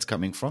that's where it's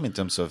coming from in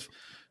terms of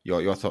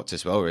your thoughts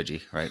as well,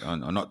 Reggie. Right,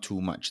 on not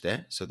too much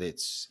there, so that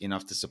it's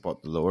enough to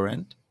support the lower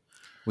end.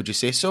 Would you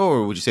say so,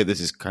 or would you say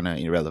this is kind of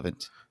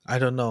irrelevant? I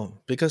don't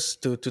know, because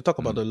to talk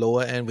about the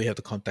lower end, we have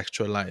to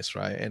contextualize,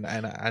 right? And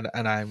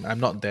I'm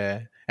not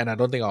there, and I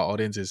don't think our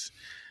audience is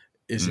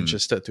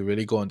interested to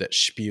really go on that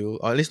spiel,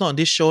 or at least not on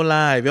this show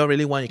lah. If you all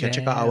really want, you can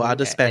check out our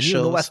other specials. And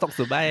you know what stocks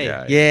to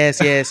buy.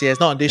 Yes,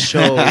 not on this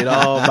show,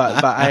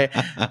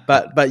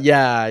 but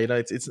yeah,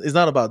 it's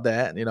not about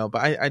that,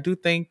 but I do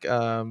think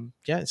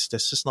there's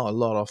just not a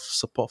lot of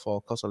support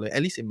for cost of living,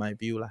 at least in my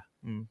view lah.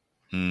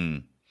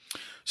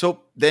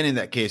 So then in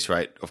that case,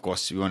 right, of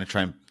course, we want to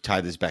try and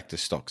tie this back to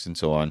stocks and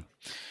so on.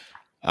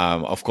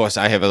 Of course,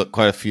 I have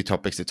quite a few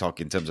topics to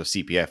talk in terms of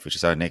CPF, which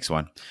is our next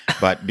one.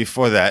 But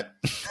before that,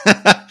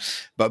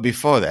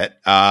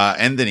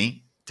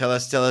 Anthony, tell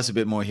us a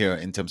bit more here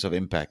in terms of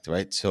impact,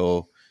 right?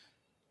 So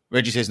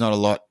Reggie says not a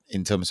lot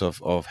in terms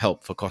of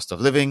help for cost of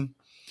living.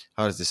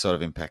 How does this sort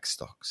of impact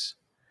stocks?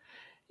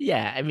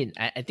 Yeah, I mean,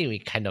 I think we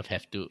kind of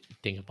have to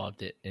think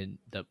about it in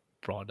the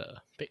broader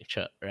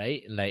picture,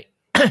 right? Like,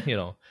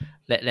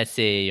 let's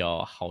say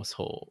your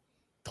household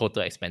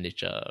total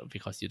expenditure,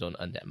 because you don't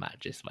earn that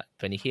much, is what,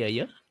 20K a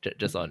year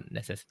just on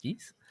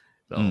necessities.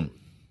 So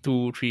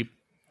 2, 3,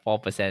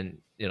 4%,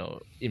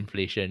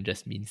 inflation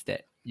just means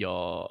that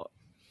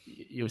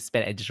you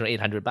spend additional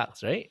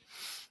 $800, right?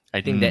 I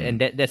think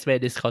that's where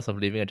this cost of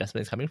living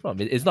adjustment is coming from.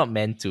 It's not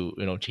meant to,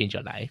 change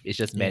your life. It's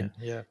just meant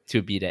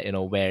to be that,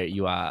 where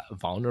you are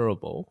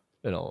vulnerable,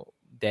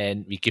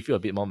 then we give you a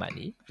bit more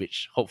money,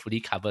 which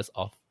hopefully covers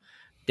off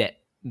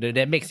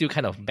that makes you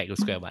kind of back to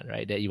square one,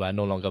 right? That you are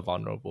no longer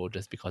vulnerable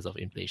just because of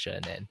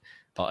inflation and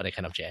all that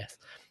kind of jazz.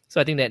 So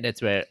I think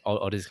that's where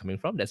all this is coming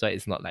from. That's why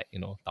it's not like,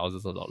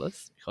 thousands of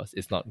dollars, because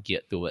it's not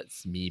geared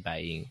towards me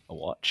buying a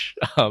watch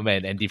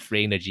and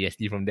defraying the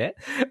GST from that.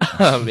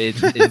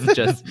 It's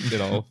just,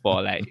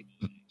 for like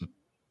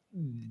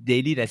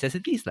daily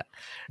necessities,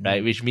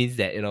 right? Which means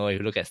that, if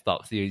you look at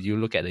stocks, you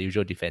look at the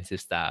usual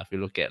defensive stuff. You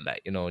look at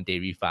like,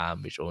 Dairy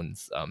Farm, which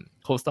owns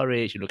Cold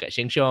Storage. You look at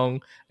Sheng Siong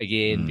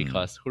again,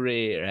 because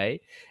hooray,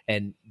 right?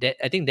 And that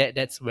I think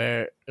that's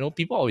where,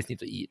 people always need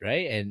to eat,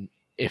 right? And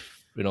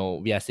if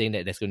we are saying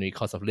that there's going to be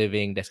cost of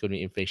living, there's going to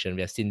be inflation,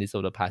 we have seen this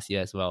over the past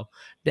year as well,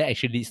 that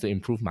actually leads to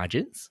improved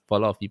margins for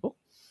a lot of people,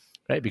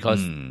 right?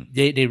 Because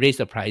they raise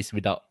the price for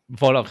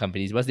a lot of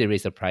companies, once they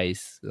raise the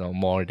price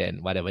more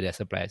than whatever their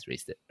suppliers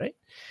raised it, right?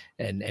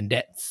 And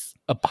that's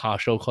a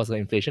partial cause of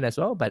inflation as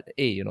well. But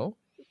hey,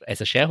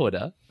 as a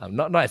shareholder,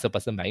 not as a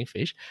person buying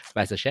fish,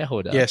 but as a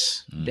shareholder,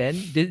 yes, then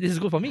this is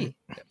good for me.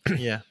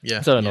 yeah.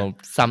 So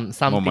some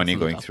more money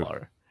going through.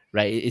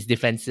 Right, it's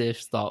defensive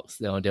stocks.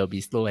 They'll be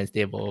slow and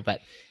stable,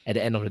 but at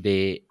the end of the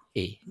day,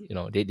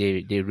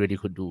 they really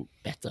could do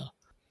better.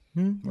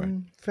 Right.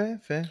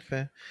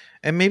 Fair.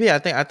 And maybe I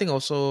think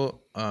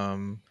also I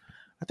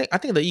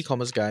think the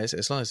e-commerce guys,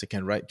 as long as they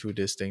can ride through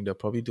this thing, they'll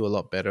probably do a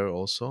lot better.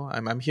 Also,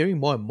 I'm hearing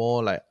more and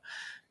more like,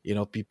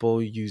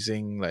 people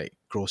using like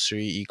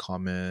grocery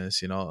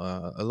e-commerce, a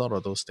lot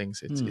of those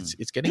things.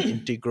 It's getting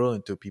integral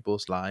into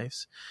people's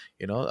lives,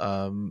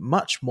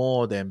 much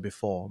more than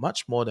before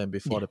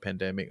the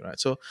pandemic, right?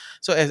 So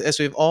as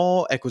with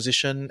all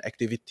acquisition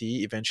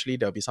activity, eventually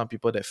there'll be some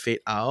people that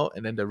fade out,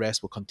 and then the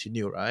rest will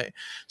continue, right?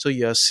 So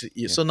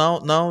so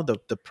now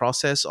the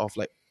process of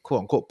like quote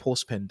unquote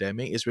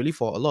post-pandemic is really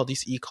for a lot of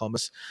these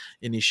e-commerce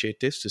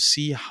initiatives to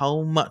see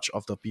how much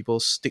of the people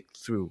stick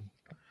through.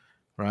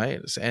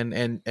 Right, and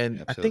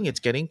I think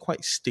it's getting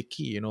quite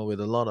sticky, with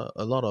a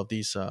lot of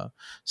these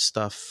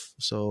stuff.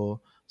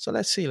 So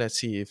let's see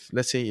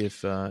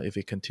if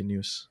it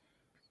continues.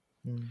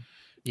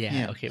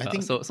 Okay, I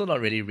think so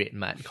not really Red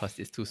Mart, because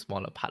it's too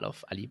small a part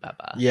of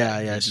Alibaba.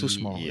 It's too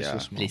small. Yeah. It's too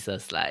small.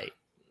 Places like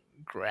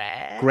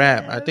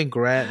Grab. I think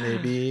Grab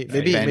maybe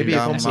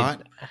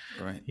Mart,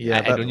 right?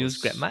 Yeah, I don't use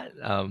Grab Mart.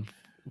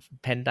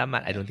 Panda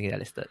Mart, I don't think they're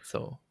listed,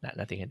 so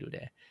nothing can do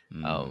there.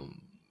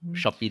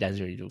 Shopee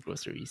doesn't really do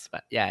groceries,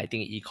 but I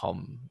think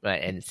e-com,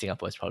 right, and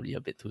Singapore is probably a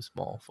bit too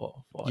small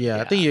for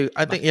I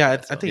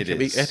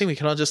think we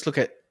cannot just look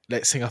at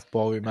like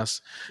Singapore. We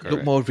must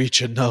look more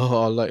regional,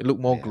 or like look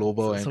more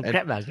global. So and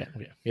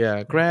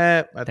Grab.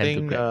 Grab. I Time to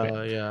think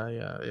Grab.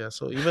 yeah.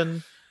 So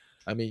even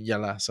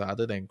so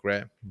other than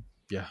Grab,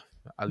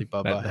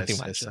 Alibaba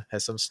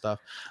has some stuff.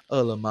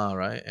 Ele.me,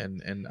 right,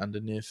 and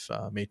underneath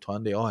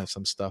Meituan, they all have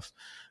some stuff.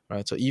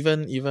 Right, so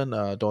even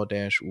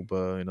DoorDash,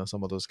 Uber,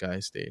 some of those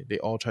guys, they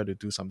all try to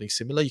do something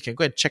similar. You can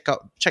go and check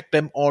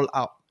them all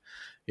out,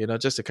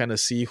 just to kind of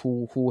see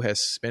who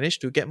has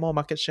managed to get more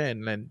market share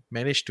and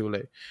managed to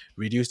like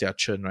reduce their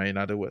churn, right? In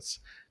other words,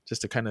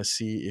 just to kind of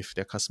see if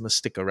their customers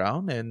stick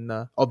around and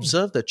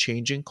observe the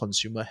changing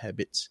consumer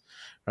habits,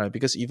 right?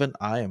 Because even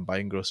I am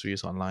buying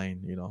groceries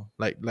online,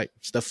 like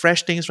the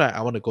fresh things, right?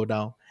 I want to go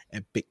down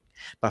and pick,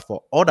 but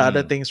for all the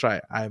other things,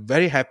 right, I'm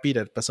very happy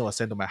that the person was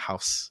sent to my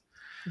house.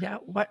 Yeah,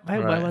 why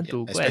want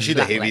to go especially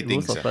the heavy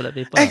things, of toilet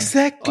paper?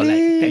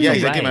 Exactly.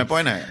 Exactly my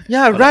point.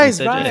 Rice.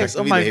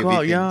 Oh my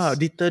god,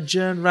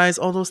 detergent, rice,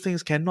 all those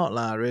things cannot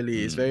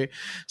really. It's very.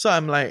 So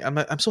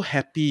I'm so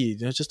happy,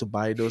 just to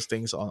buy those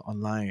things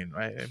online,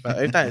 right? But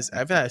every time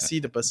I see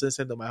the person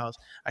sent to my house,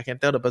 I can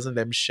tell the person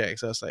damn shack.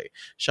 So I was like,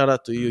 shout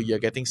out to you, you're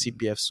getting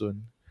CPF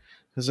soon.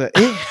 I was like,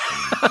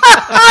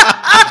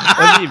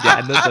 Only if they're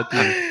under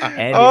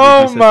 13.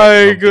 Oh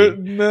my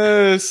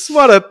goodness.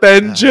 What a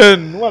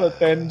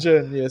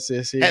tangent. Yes.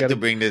 You Had to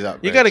bring this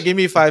up. You got to give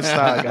me 5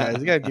 stars, guys.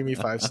 You got to give me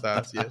 5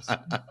 stars. Yes.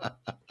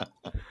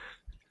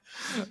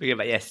 Okay,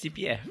 but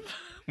CPF.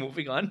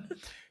 Moving on.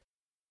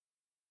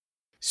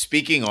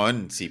 Speaking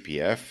on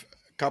CPF,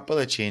 a couple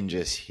of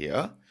changes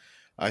here.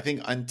 I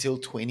think until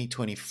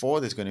 2024,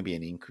 there's going to be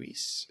an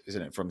increase,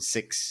 isn't it? From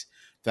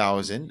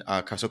 6,000.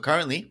 So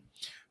currently,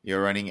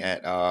 you're running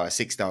at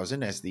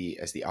 6,000 as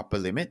the upper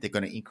limit. They're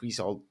going to increase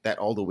all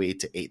the way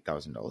to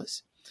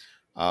 $8,000.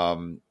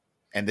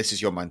 And this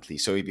is your monthly.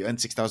 So if you earn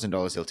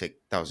 $6,000, they'll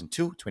take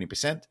 $1,200,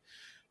 20%.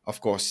 Of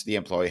course, the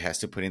employee has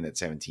to put in that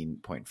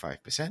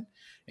 17.5%,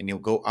 and you'll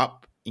go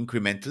up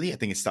incrementally. I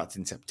think it starts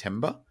in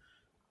September,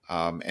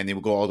 and they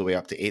will go all the way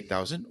up to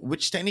 8,000,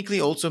 which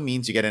technically also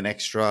means you get an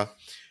extra,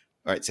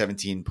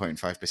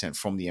 17.5%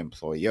 from the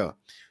employer.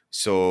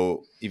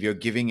 So if you're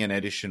giving an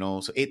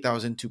additional,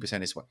 8,000,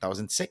 2% is what,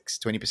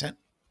 1,600, 20%?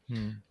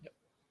 Yep.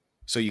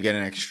 So you get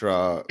an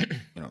extra,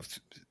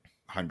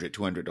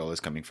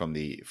 $100-$200 coming from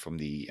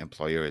the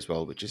employer as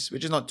well, which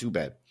is not too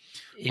bad.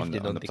 If they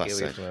don't take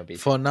it away from your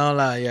basic. For now,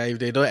 if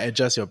they don't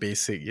adjust your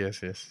basic,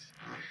 yes.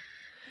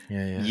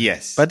 Yeah.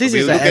 Yes. But this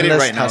is look an at it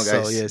endless right now,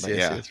 hustle. guys.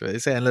 Yes. Right.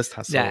 It's an endless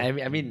hustle.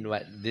 Yeah, I mean,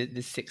 what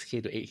this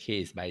 6K to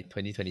 8K is by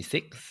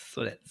 2026,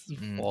 so that's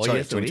 4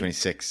 years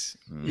 2026.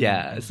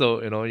 Yeah,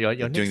 so your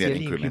next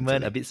yearly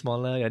increment a bit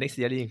smaller, your next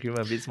yearly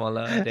increment a bit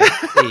smaller. Then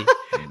hey,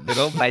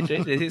 by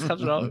 2026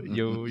 comes around,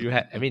 you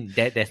have. I mean,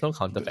 there's no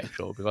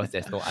counterfactual because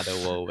there's no other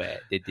world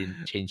where they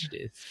didn't change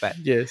this. But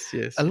yes,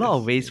 a lot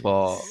of ways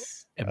for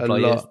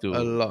employers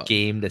to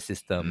game the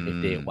system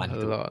if they want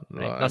to.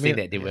 Right? Not saying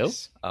that they will.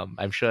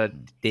 I'm sure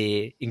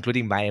they,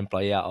 including my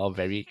employer, are all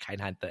very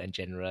kind-hearted and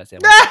generous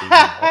and want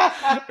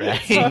to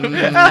pay me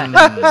more,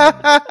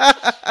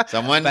 right?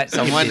 Someone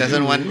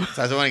doesn't want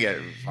to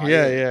get fired.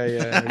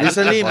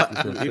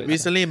 Yeah.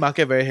 Recently,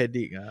 market very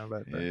headache.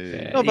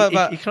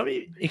 But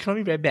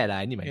economy very bad.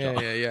 I need my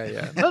job.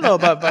 Yeah. No,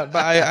 but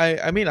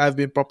I mean, I've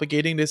been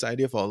propagating this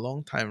idea for a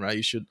long time, right?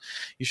 You should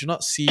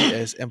not see it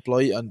as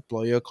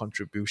employer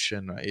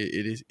contribution, right?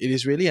 It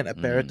is really an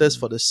apparatus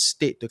for the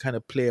state to kind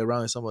of play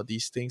around with some of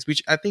these things,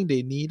 which I think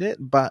they need it.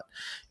 But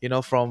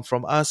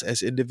from us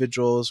as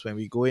individuals, when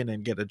we go in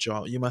and get a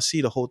job, you must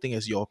see the whole thing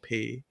as your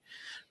pay,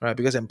 right?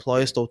 Because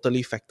employers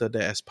totally factor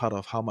that as part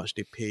of how much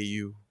they pay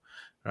you,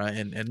 right?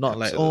 And not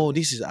like, oh,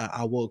 this is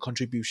our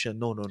contribution.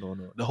 No.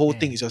 The whole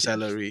thing is your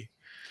salary.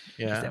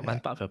 Yeah, it's that one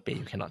part of your pay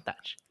you cannot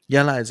touch.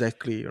 Yeah,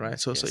 exactly, right?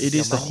 So it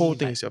is the whole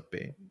thing is your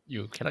pay.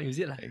 You cannot use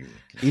it.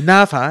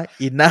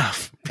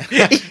 Enough.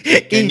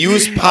 Can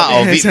use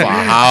part of it for a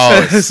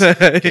house.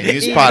 Can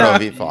use part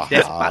of it for a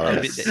There's house. part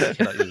of it that you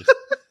cannot use.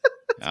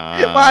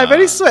 But I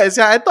very sweat.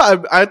 I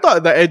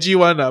thought the edgy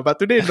one, but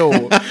today no.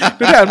 Today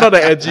I'm not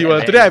the edgy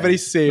one. Today I'm very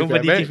safe.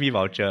 Nobody give me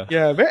voucher.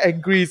 Yeah, very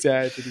angry,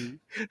 today.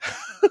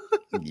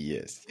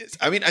 Yes.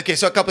 I mean, okay,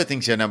 so a couple of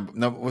things here. Now,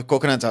 with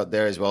coconuts out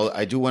there as well,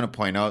 I do want to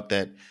point out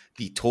that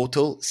the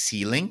total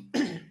ceiling,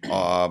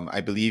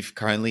 I believe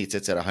currently it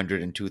sits at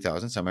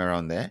 102,000, somewhere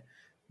around there.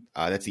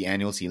 That's the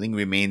annual ceiling,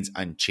 remains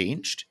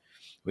unchanged,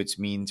 which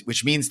means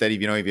that if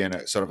you're in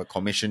a sort of a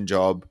commission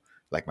job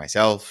like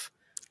myself,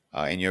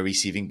 and you're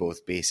receiving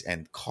both base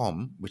and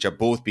com, which are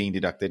both being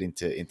deducted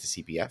into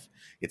CPF,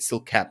 it's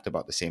still capped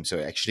about the same. So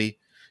actually,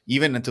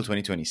 even until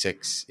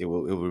 2026, it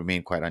will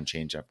remain quite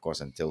unchanged, of course,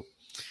 until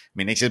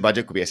next year's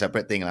budget could be a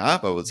separate thing,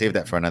 but we'll save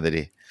that for another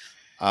day.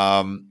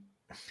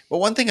 But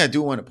one thing I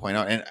do want to point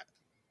out, and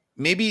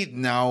maybe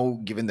now,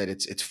 given that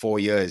it's 4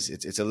 years,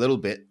 it's a little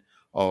bit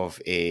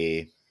of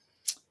a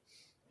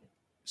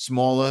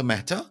smaller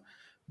matter.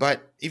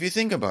 But if you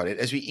think about it,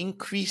 as we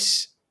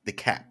increase the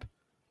cap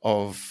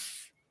of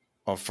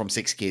from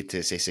 6K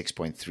to say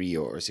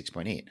 6.3 or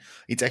 6.8,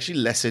 it's actually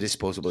lesser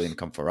disposable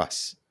income for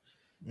us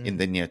in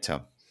the near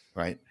term,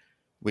 right?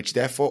 Which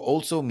therefore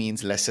also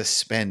means lesser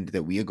spend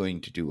that we are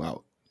going to do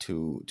out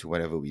to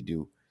whatever we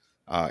do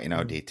in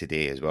our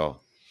day-to-day as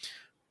well.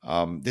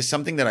 This is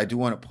something that I do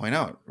want to point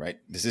out, right?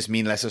 Does this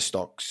mean lesser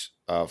stocks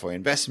for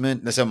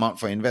investment, lesser amount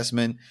for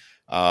investment,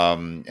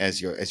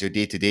 as your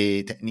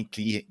day-to-day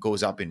technically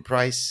goes up in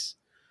price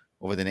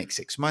over the next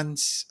 6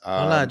 months?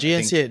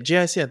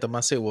 GIC and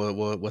Temasek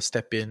will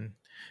step in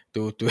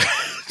to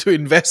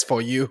invest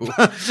for you.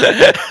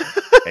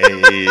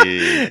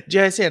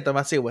 GIC and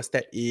Temasek will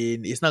step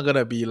in. It's not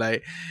gonna be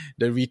like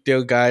the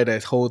retail guy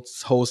that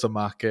holds the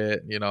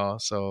market,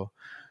 So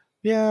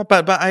yeah,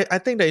 but I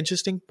think the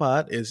interesting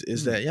part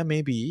is that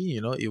maybe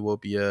it will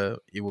be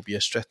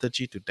a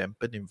strategy to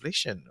dampen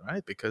inflation,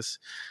 right? Because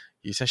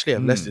you essentially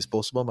have less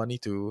disposable money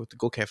to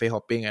go cafe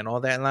hopping and all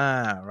that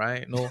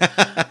right? No,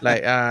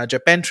 like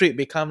Japan trip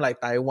become like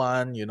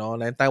Taiwan,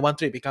 then Taiwan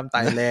trip become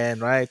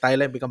Thailand, right?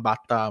 Thailand become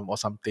Batam or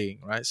something,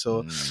 right?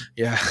 So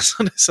yeah,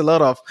 so there's a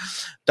lot of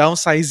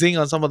downsizing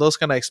on some of those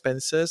kind of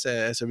expenses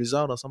as a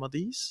result of some of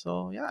these.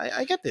 So yeah,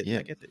 I get it. Yeah.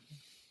 I get it.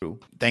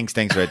 True. Thanks,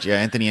 Reg. Yeah,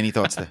 Anthony, any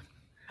thoughts there?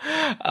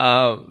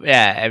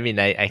 I mean,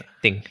 I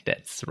think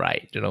that's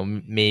right.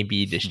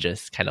 Maybe this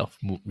just kind of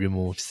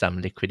removes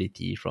some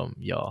liquidity from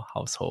your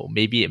household.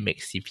 Maybe it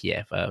makes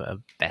CPF a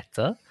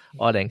better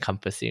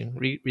all-encompassing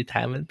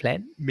retirement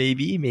plan.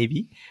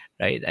 Maybe,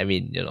 right? I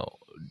mean,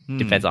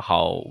 depends on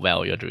how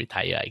well you're to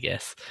retire, I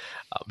guess,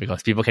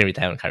 because people can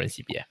retire on current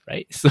CPF,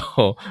 right?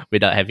 So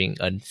without having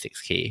earned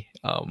 6K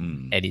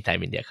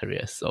anytime in their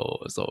career,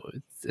 so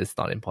it's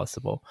not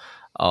impossible.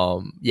 I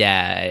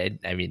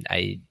mean,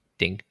 I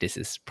think this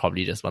is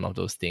probably just one of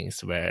those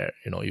things where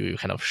you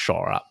kind of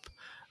shore up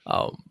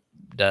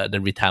the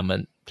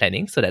retirement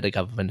planning so that the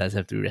government doesn't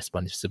have to be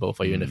responsible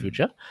for you in the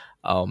future.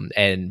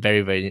 And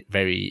very, very,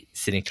 very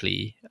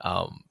cynically,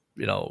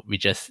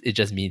 it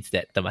just means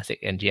that Temasek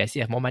and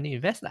GIC have more money to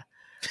invest.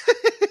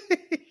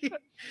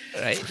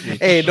 right?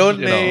 Hey, don't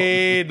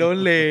lay.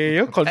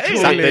 You're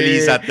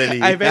controlling.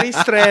 Subtly. I'm very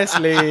stressed,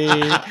 lay.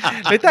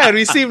 Later I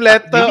receive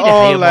letter Maybe they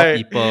all hire more like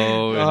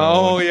people.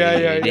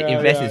 They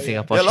invest in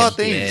Singapore There are a lot of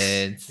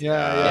champions. things.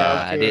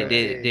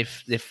 Okay.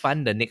 They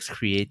fund the next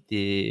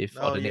creative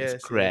or the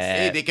next grab.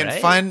 Hey, they can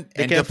right? fund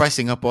Enterprise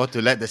Singapore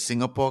to let the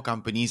Singapore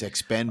companies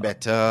expand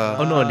better.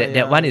 Oh no,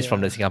 that one is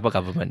from the Singapore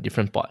government,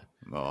 different pot.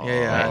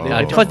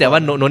 Because that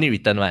one no need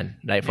return one.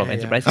 Like from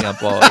Enterprise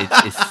Singapore,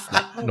 it's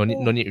like no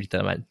need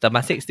return one.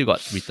 Temasek still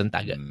got return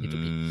target need to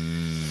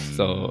meet.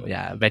 So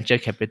venture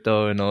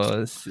capital,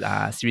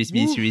 Series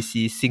B, Series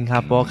C,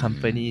 Singapore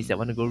companies that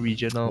want to go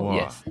regional. Wow.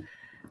 Yes.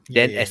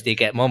 Then as they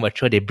get more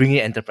mature, they bring in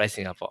Enterprise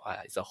Singapore.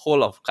 It's a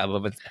whole of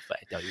government's effort,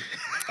 I tell you.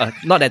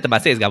 Not that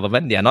Temasek is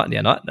government. They are not.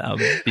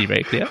 Be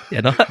very clear. They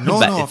are not.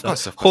 No, of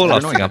course. Whole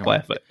of Singapore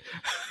effort.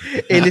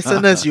 Hey,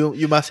 listeners,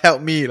 you must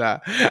help me lah.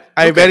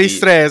 I'm very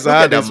stressed. Look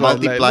at the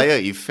multiplier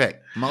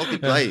effect.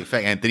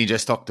 Effect Anthony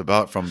just talked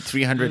about from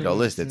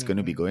 $300 that's going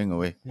to be going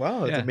away.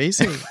 Wow, it's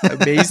amazing.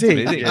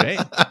 Amazing, right?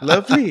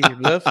 Lovely.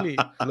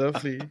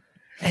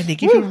 And they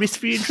give you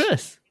risk-free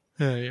interest.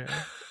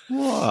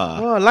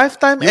 Wow,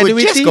 lifetime you annuity.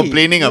 were just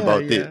complaining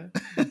about it.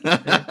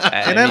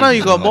 And then now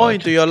you got more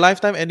into your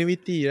lifetime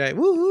annuity, right?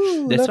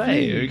 Woohoo! That's lovely.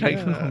 right. You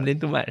can't complain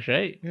too much,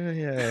 right?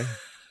 Yeah.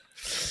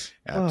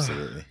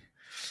 Absolutely.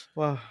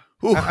 Wow.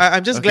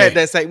 I'm just glad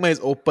that segment is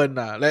open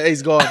now. Like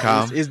it's gone.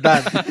 It's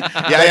done.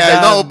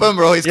 It's not open,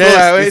 bro. It's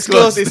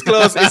closed. It's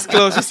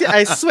closed. You see,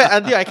 I sweat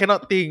until I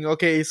cannot think.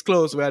 Okay, it's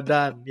closed. We're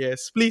done.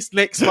 Yes. Please,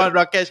 next one,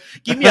 Rakesh.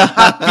 Give me a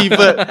hard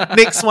pivot.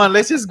 Next one.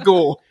 Let's just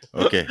go.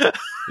 Okay.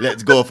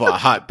 Let's go for a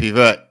hard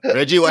pivot.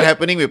 Reggie, what's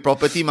happening with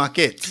property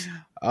markets?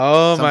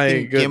 Oh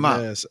Something my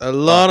goodness! A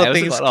lot of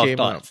things came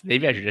up.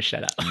 Maybe I should just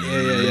shut up.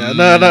 Yeah.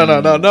 No.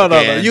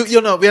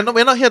 You know,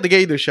 we're not here to get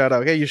you to shut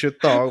up. Okay, you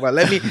should talk. But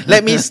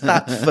let me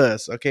start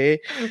first. Okay,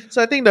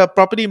 so I think the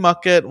property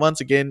market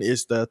once again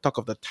is the talk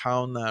of the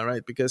town,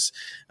 right? Because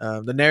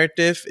the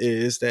narrative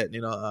is that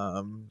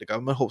the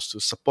government hopes to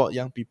support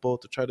young people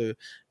to try to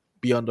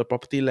be on the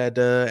property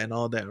ladder and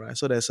all that, right?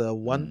 So there's a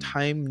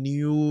one-time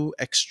new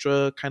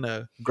extra kind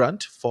of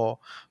grant for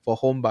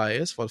home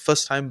buyers. For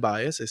first-time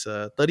buyers, it's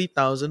a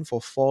 30,000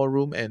 for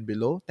 4-room and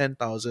below,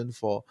 10,000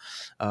 for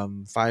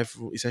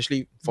 5-room,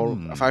 essentially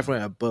 5-room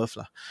and above,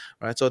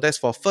 right? So that's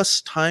for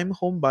first-time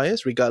home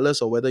buyers,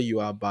 regardless of whether you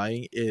are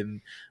buying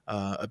in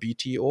a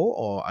BTO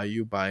or are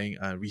you buying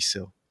a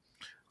resale.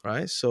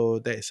 Right, so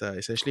that is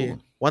essentially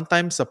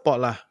one-time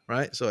support,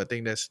 right? So I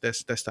think that's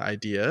the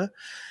idea,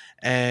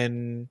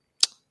 and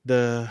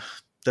the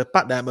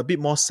part that I'm a bit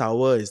more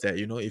sour is that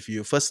if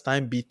you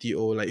first-time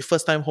BTO, like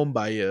first-time home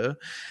buyer,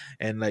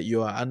 and like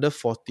you are under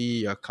 40,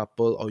 you're a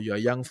couple or you're a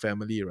young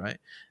family, right?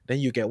 Then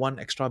you get one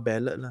extra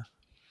ballot,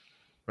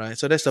 right?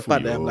 So that's the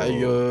part that I'm like,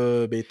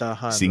 beta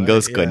han.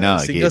 Singles right? kena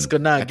Singles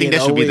again. kena I think again.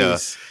 that should be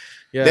always.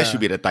 That should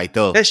be the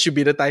title. That should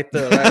be the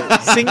title,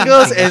 right?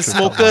 Singles and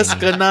smokers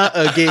kena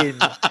again.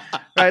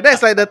 Right,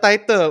 that's like the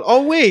title.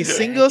 Always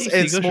singles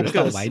and smokers.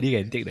 Stop whining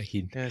and take the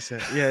hint. Yes,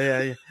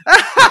 yeah.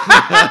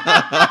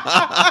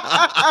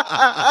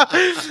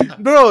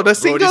 Bro, the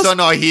singles. Bro, this one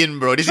not a hint,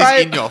 bro. This is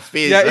in your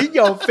face. Yeah, in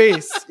your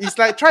face. It's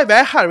like try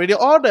very hard already.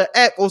 All the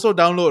app also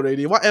download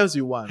already. What else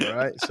you want,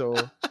 right? So,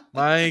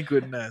 my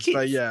goodness. Kids.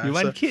 But yeah, you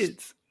want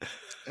kids.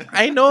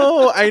 I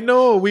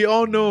know. We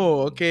all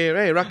know. Okay,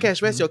 right. Rakesh,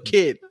 where's your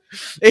kid?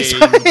 Where's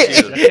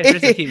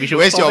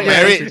your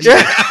marriage?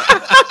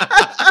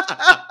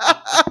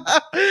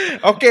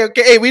 Okay.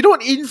 Hey, we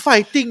don't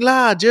infighting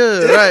lah,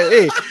 right?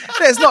 Hey,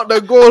 that's not the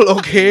goal.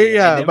 Okay,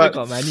 I never but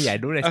got money. I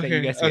don't expect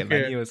you guys to get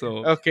money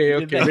also. Okay.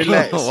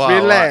 Relax.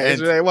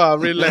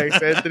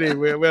 Relax, Anthony.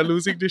 We're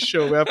losing this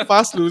show. We're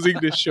fast losing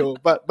this show.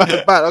 But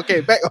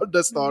okay, back on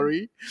the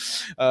story.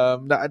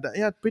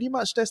 Pretty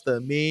much that's the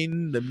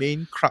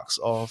main crux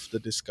of the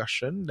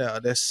discussion.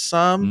 There's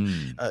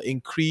some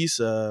increase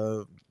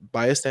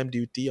buyer stamp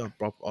duty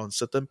on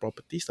certain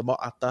properties, the more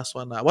atas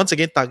one. Once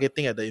again,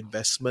 targeting at the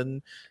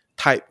investment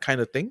type kind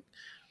of thing,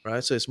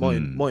 right? So it's more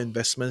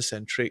investment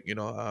centric.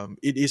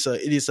 It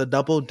is a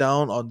double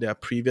down on their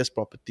previous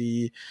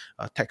property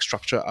tax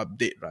structure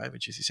update, right?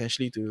 Which is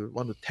essentially to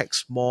want to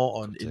tax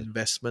more on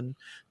investment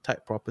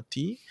type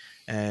property,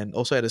 and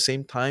also at the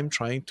same time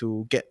trying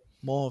to get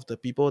more of the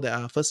people that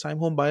are first time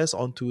home buyers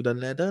onto the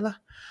ladder, lah.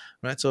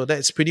 Right, so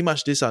that's pretty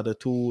much these are the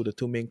two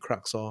main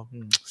crux.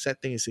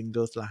 Sad thing is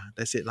singles lah.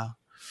 That's it lah.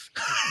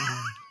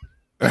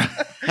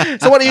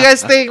 So what do you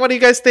guys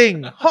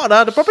think?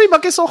 Hot, the property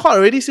market so hot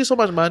already. Still so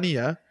much money,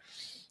 It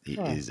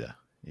is.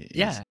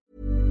 Yeah.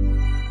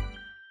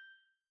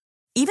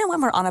 Even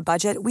when we're on a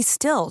budget, we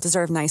still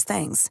deserve nice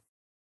things.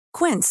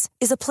 Quince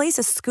is a place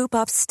to scoop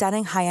up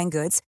stunning high-end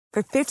goods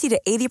for 50 to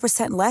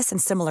 80% less than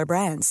similar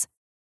brands.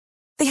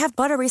 They have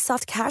buttery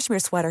soft cashmere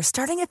sweaters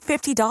starting at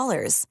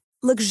 $50,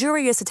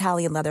 luxurious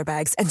Italian leather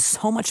bags, and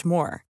so much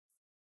more.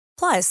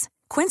 Plus,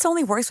 Quince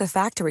only works with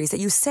factories that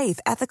use safe,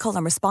 ethical,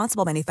 and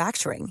responsible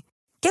manufacturing.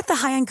 Get the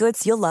high-end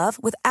goods you'll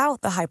love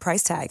without the high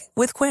price tag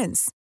with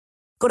Quince.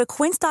 Go to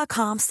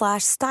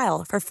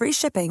quince.com/style for free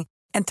shipping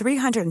and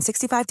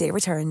 365-day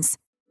returns.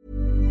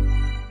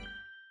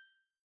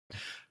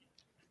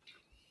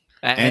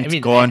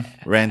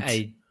 Rent.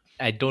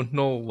 I don't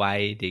know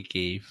why they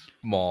gave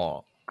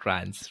more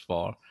grants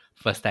for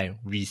first-time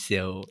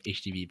resale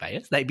HDB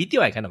buyers. Like BTO,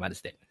 I kind of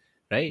understand,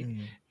 right?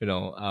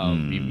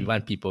 We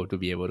want people to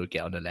be able to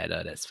get on the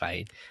ladder. That's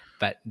fine.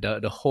 But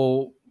the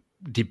whole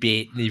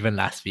debate even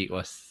last week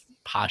was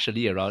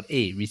partially around,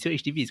 hey, resale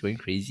HDB is going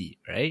crazy,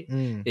 right?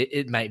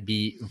 It might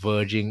be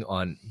verging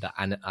on the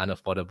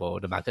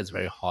unaffordable. The market's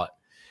very hot.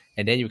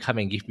 And then you come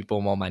and give people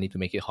more money to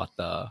make it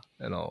hotter,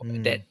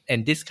 that,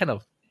 and this kind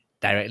of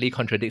directly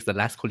contradicts the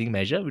last cooling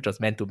measure, which was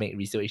meant to make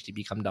resale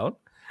HDB come down.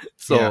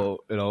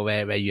 So,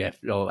 where you have,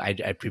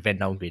 I prevent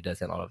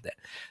downgraders and all of that.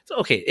 So,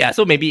 okay, yeah,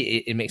 so maybe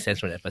it makes sense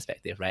from that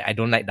perspective, right? I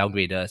don't like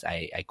downgraders.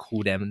 I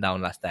cool them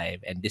down last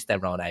time. And this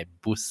time around, I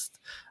boost,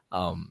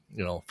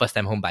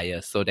 first-time home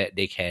buyers so that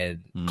they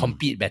can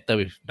compete better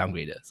with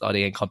downgraders, or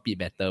they can compete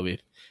better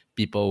with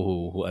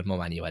people who earn more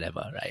money,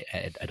 whatever, right?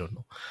 I don't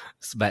know.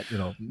 But,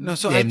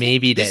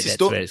 maybe that's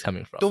where it's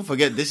coming from. Don't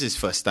forget, this is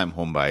first-time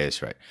home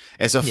buyers, right?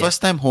 As a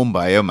first-time home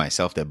buyer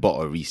myself that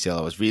bought a resale,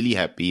 I was really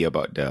happy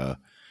about the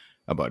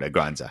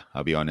grants,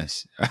 I'll be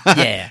honest.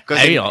 Yeah.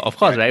 Of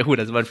course, right? Who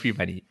doesn't want free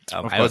money?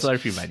 I also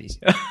want free money.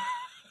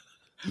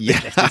 Yeah.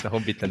 That's my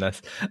home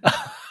bitterness.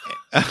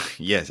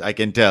 Yes, I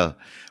can tell.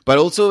 But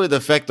also the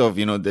fact of,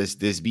 this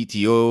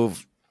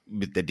BTO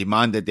with the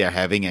demand that they're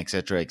having,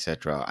 etc.,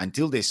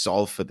 until they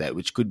solve for that,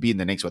 which could be in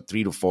the next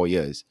 3 to 4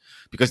 years,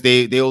 because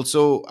they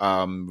also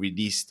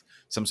released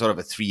some sort of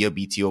a 3-year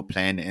BTO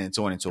plan and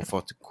so on and so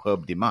forth to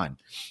curb demand.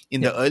 In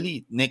the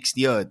early next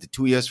year, the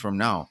 2 years from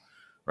now,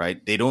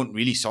 right, they don't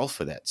really solve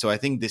for that. So I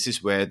think this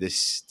is where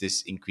this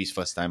increased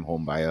first-time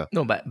home buyer.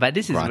 No, but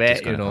this is where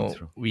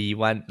we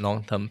want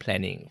long-term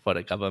planning for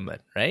the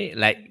government, right?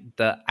 Like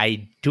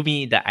to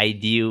me, the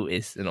ideal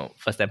is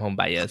first-time home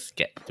buyers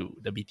get to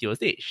the BTO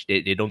stage.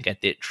 They don't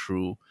get it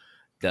through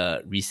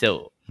the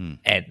resale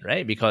end,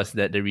 right? Because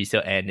the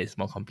resale end is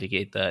more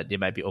complicated. They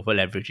might be over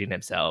leveraging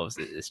themselves.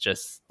 It's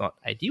just not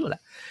ideal,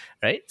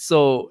 right?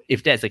 So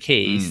if that's the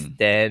case,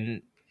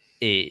 then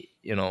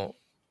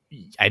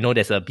I know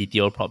there's a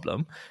BTO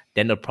problem.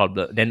 Then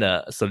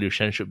the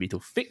solution should be to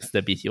fix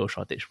the BTO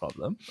shortage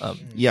problem. But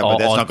that's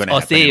not going to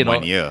happen in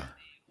 1 year.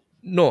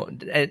 No,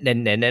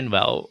 and then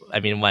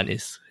one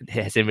is it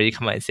hasn't really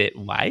come out and said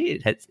why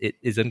it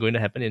isn't going to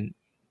happen in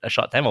a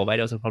short time, or why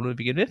there was a problem to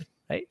begin with,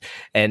 right?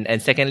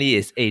 And secondly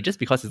is just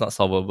because it's not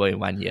solvable in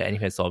 1 year and you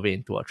can solve it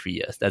in 2 or 3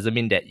 years doesn't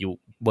mean that you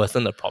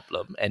worsen the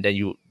problem and then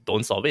you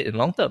don't solve it in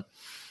long term.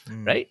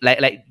 Right?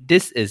 Like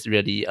this is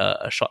really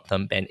a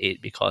short-term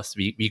band-aid because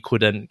we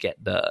couldn't get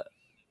the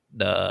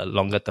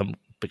longer-term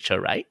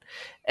picture right.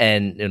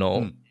 And,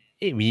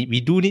 we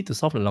do need to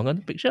solve the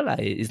longer-term picture.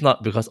 It's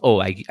not because,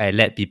 I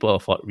let people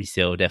afford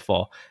resale,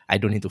 therefore I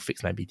don't need to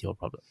fix my BTO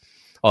problem.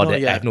 Or I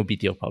have no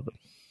BTO problem.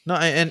 No,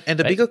 and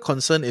the bigger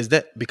concern is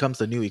that becomes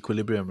the new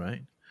equilibrium,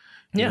 right?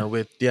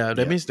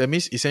 That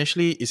means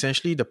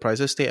essentially the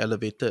prices stay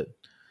elevated.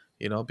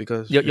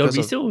 Because your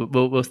resale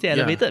will stay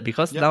elevated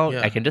because now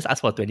I can just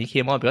ask for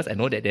 20k more because I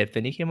know that they have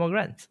 20k more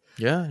grants.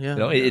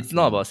 It's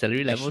not about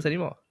salary levels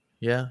anymore.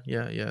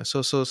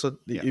 So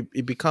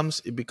it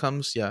becomes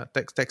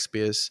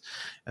taxpayers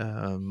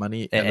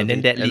money, and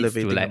then that leads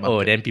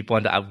to then people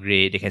want to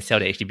upgrade. They can sell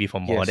the HDB for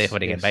more, therefore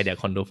they can buy their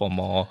condo for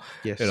more.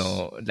 They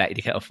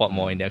can afford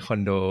more in their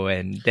condo,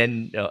 and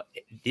then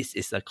this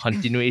is a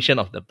continuation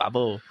of the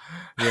bubble.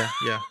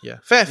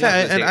 Fair.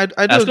 And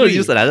I do agree.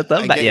 Use another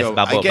term, but yes,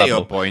 bubble. I get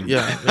your point.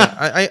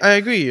 I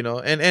agree.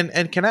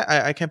 And can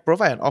I can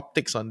provide an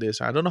optics on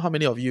this. I don't know how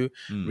many of you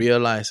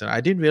realize, and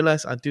I didn't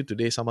realize until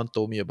today. Someone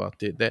told me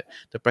about it that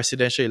the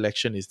presidential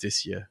election is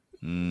this year.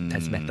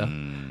 Does matter?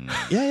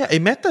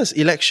 It matters.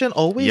 Election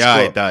always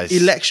it does.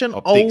 Election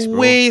Optics,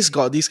 always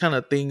got these kind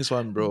of things,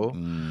 bro.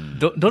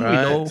 Don't we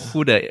know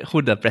who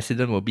the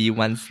president will be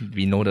once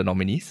we know the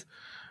nominees?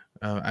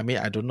 I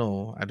don't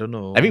know.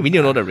 I mean, we need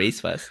to know the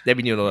race first. Then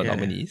we need to know the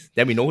nominees.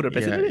 Then we know who the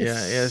president is.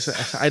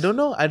 Yes. I don't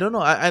know. I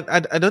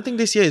don't think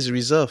this year is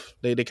reserved.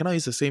 They cannot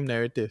use the same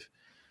narrative.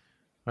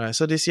 Right,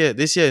 so this year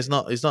is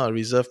not a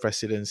reserved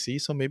presidency,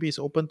 so maybe it's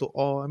open to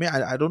all. I mean,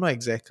 I don't know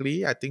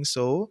exactly. I think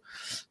so.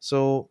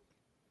 So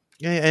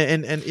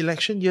and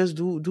election years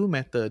do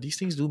matter. These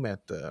things do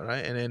matter,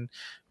 right? And then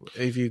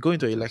if you go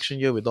into election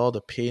year with all the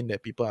pain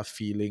that people are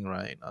feeling,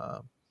 right?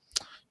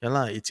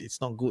 It's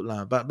not good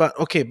lah. But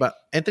okay, but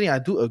Anthony, I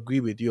do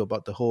agree with you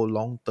about the whole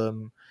long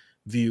term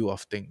view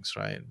of things,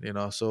 right?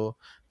 So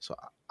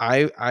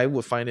I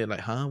would find it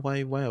like,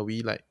 why are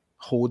we like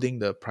holding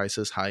the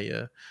prices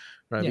higher?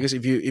 Right, because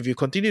if you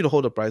continue to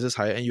hold the prices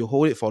higher and you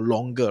hold it for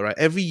longer, right,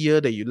 every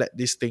year that you let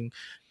this thing,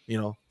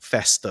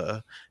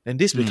 fester, then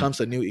this becomes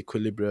a new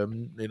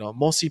equilibrium.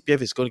 More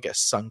CPF is going to get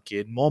sunk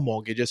in, more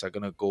mortgages are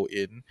going to go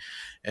in,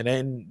 and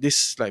then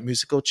this like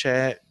musical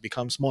chair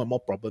becomes more and more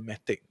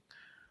problematic,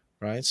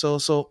 right?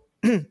 So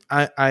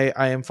I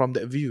am from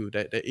that view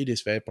that it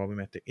is very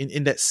problematic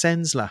in that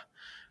sense lah.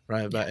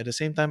 right? But at the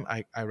same time,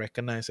 I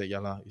recognize that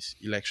it's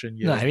election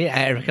year. No, I mean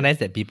I recognize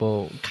that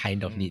people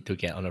kind of need to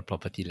get on a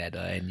property ladder,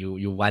 and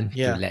you want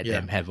to let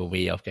them have a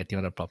way of getting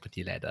on a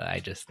property ladder. I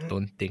just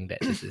don't think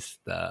that this is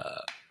the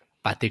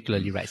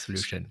particularly right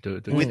solution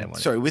to get them on.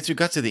 Sorry, with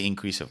regards to the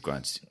increase of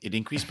grants, it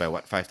increased by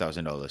what,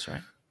 $5,000,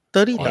 right?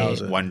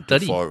 30,000. 1 to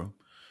 4.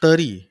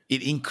 30.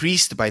 It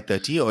increased by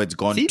 30, or it's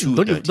gone to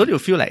 30? Don't you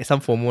feel like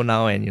some FOMO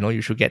now, and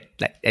you should get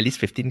like at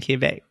least 15K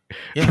back?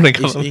 Yeah, from the it's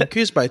government?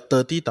 increased by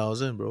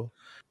 30,000, bro.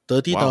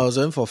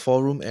 30,000 for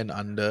 4-room and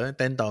under,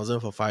 10,000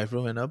 for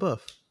 5-room and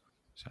above.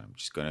 So I'm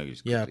just gonna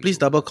use. Yeah, please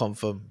double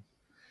confirm.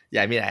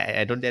 Yeah, I mean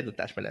I don't dare to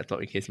touch my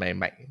laptop in case my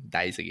mic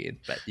dies again.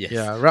 But yes.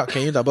 Yeah, Rak,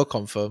 can you double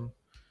confirm?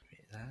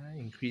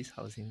 Increase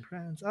housing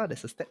grants. Oh,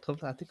 there's a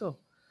StatComs article.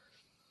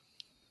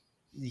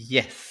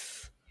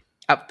 Yes.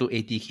 Up to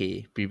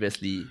 80K,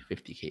 previously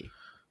 50K.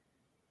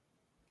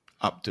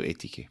 Up to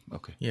 80K.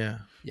 Okay. Yeah.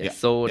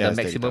 So the that's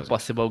maximum 30,000.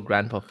 possible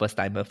grant for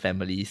first-timer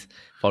families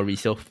for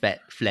resale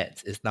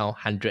flats is now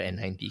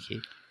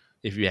 190K.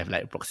 If you have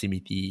like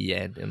proximity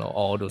and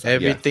all those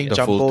Everything the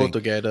full jumbled thing.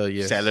 together,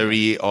 yes.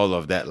 Salary, all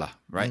of that, lah.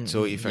 Right.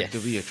 So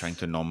effectively, Yes.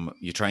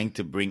 you're trying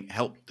to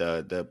help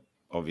the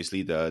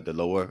obviously the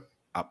lower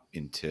up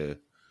into.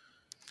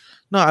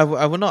 No, I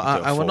would not.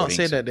 Into I would not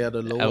say affording that they are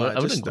the lower. I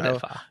wouldn't go that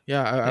far.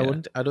 I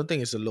wouldn't. I don't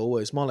think it's the lower.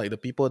 It's more like the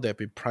people that have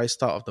been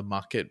priced out of the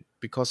market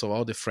because of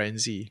all the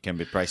frenzy, Can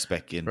be priced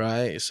back in.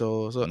 right?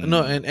 So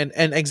no,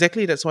 and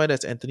exactly that's why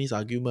that's Anthony's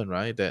argument,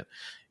 right? That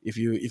if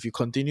you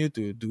continue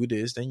to do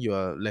this, then you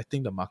are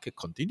letting the market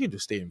continue to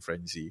stay in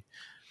frenzy,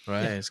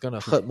 right? It's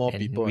gonna hurt more And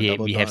people.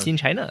 we have seen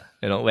China,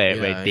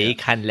 where they yeah.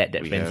 can't let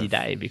that We frenzy have.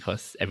 die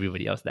because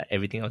everything else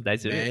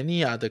dies with it.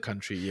 Any other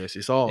country, yes,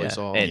 it's all.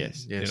 And,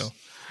 Yes.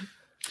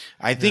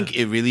 I think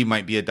it really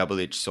might be a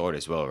double-edged sword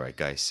as well, right,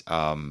 guys?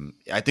 Don't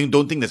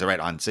think there's a right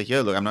answer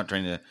here. Look, I'm not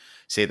trying to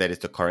say that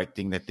it's the correct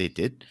thing that they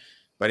did,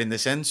 but in the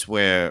sense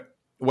where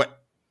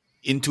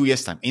in 2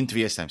 years' time, 3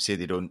 years' time, say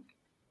they don't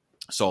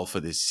solve for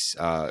this,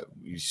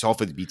 you solve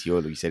for the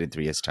BTO, we said in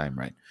 3 years' time,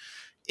 right?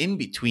 In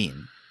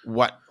between,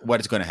 what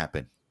is going to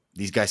happen?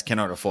 These guys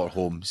cannot afford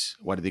homes.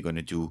 What are they going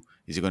to do?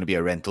 Is it going to be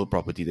a rental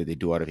property that they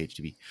do out of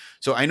HDB?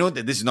 So I know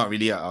that this is not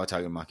really our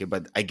target market,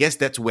 but I guess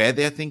that's where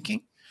they're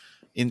thinking.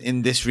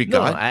 In this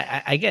regard. No,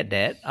 I get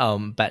that.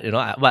 But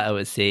what I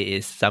would say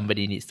is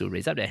somebody needs to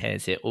raise up their hand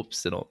and say,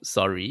 "Oops,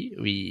 sorry,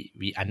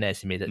 we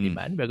underestimated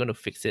demand. We're going to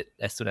fix it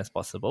as soon as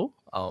possible.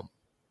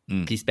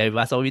 Please bear with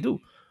us while we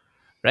do."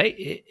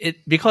 Right?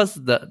 Because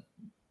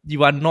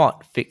you are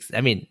not fixed.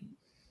 I mean,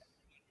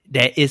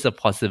 there is a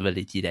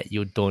possibility that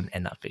you don't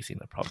end up fixing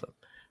the problem,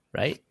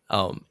 right?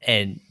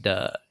 And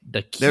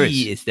the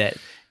key is that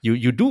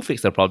you do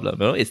fix the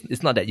problem.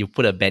 It's not that you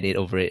put a band-aid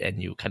over it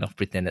and you kind of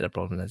pretend that the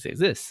problem doesn't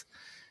exist,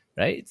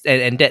 right?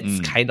 And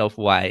that's kind of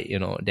why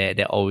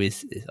there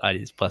always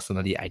is.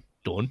 Personally, I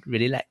don't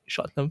really like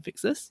short-term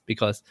fixes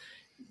because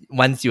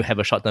once you have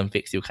a short-term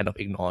fix, you kind of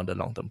ignore the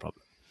long-term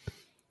problem.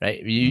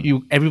 Right,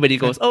 everybody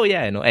goes, oh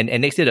yeah,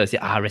 and next year they'll say,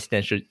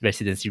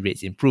 residency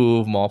rates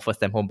improve, more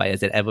first-time home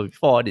buyers than ever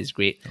before. This is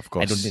great. Of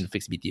course. I don't need to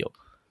fix BTO.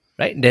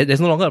 Right, there's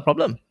no longer a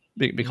problem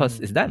because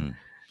it's done.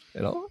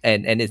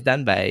 And it's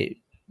done by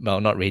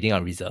not raiding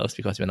our reserves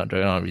because we're not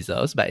drawing on our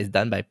reserves, but it's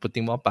done by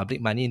putting more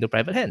public money into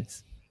private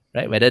hands.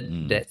 Right, whether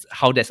that's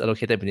how that's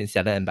allocated between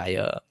seller and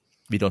buyer,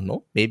 we don't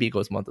know. Maybe it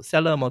goes more to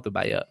seller, more to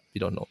buyer. We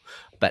don't know.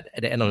 But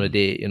at the end of the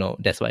day,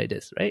 that's why it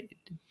is. Right.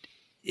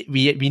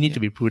 We need to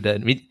be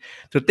prudent.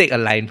 To take a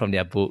line from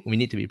their book, we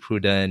need to be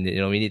prudent.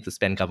 We need to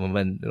spend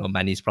government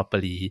monies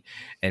properly,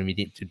 and we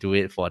need to do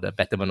it for the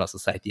betterment of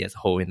society as a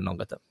whole in the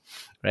longer term,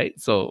 right?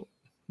 So,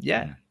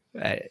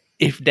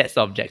 if that's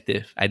the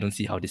objective, I don't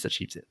see how this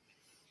achieves it.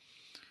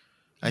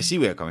 I see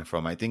where you're coming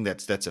from. I think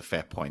that's a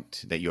fair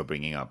point that you're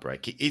bringing up,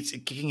 right? It's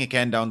kicking a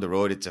can down the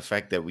road. It's a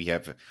fact that we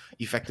have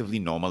effectively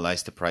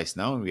normalized the price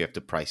now, and we have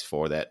to price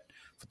for that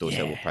for those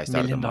that were priced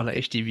out of the $1 million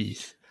market.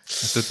 HDBs.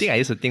 I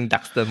used to think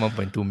Duxton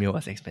 1.2 mil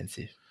was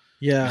expensive.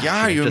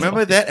 Yeah, you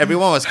remember that?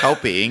 Everyone was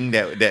cowpaying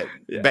that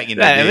back in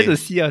the day. I went to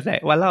see, I was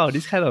like, wow,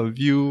 this kind of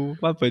view,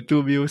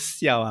 1.2 mil,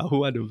 siao, who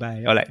want to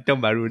buy? Or like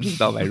Tiong Bahru, just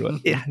down my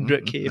road,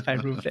 800K,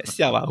 5-room flat,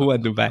 siao, who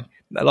want to buy?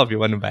 A lot of people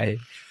want to buy.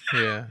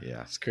 Yeah,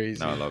 Yeah, it's crazy.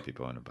 Now a lot of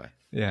people want to buy.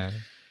 Yeah.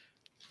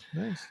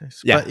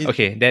 Nice. Yeah, But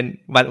okay. Then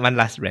one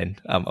last rant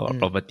about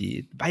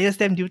property. Buyer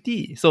stamp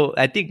duty. So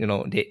I think,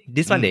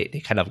 this one they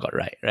kind of got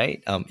right?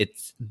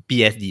 It's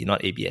BSD,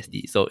 not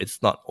ABSD. So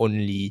it's not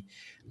only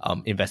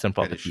investment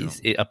properties.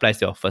 It applies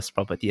to your first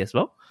property as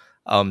well.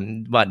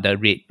 What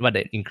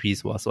the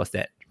increase was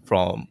that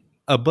from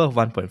above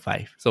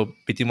 1.5. So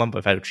between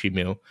 1.5 to 3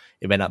 mil,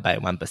 it went up by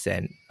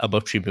 1%.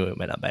 Above 3 mil, it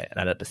went up by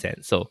another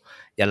 %. So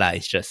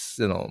it's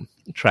just,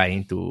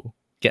 trying to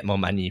get more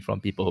money from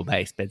people who buy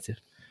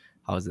expensive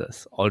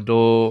houses.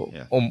 Although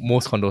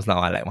most condos now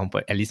are like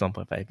at least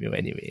 1.5 mil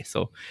anyway.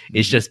 So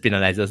it just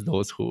penalizes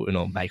those who,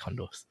 buy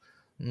condos.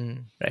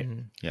 Right?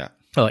 Yeah.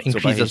 Or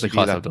increases the HDB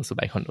cost lah. of those who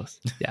buy condos.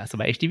 Yeah, so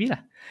buy HDB lah.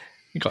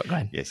 Got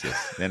grant. Yes.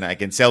 Then I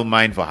can sell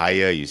mine for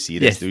higher. You see,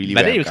 that's really.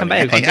 But then you come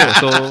back and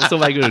condo. So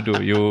what are you gonna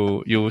do?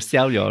 You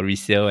sell your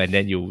resale and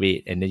then you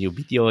wait and then you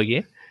BTO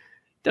again.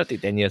 That'll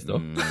take 10 years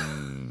though.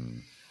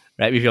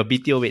 Right, with your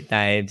BTO wait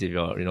times, with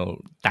your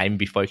time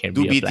before you can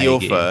do BTO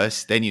again.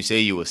 first, then you say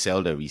you will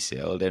sell the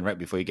resale, then right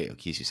before you get your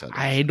keys, you sell it.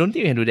 I don't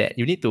think you can do that.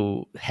 You need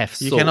to have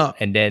You sold cannot.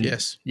 and then you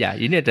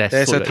need to have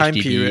There's sold a time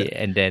HDB period.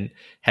 and then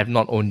have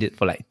not owned it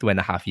for like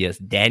 2.5 years.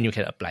 Then you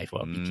can apply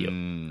for a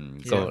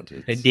BTO. So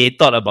they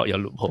thought about your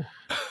loophole.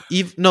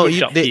 They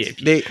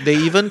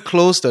even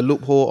closed the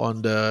loophole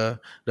on the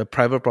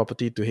private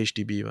property to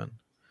HDB one.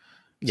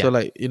 So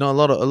like a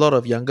lot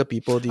of younger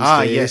people these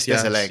days,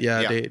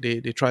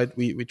 they tried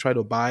we try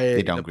to buy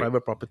it, the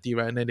private property,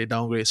 right, and then they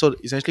downgrade. So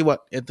essentially,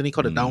 what Anthony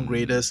called the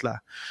downgraders, lah,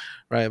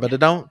 right? But the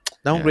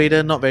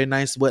downgrader not very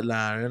nice word,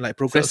 lah. Like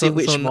progressive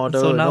wage model.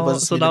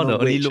 So now the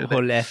only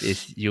loophole left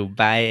is you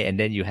buy and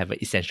then you have an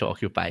essential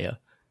occupier.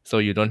 So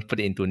you don't put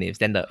it into names.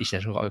 Then the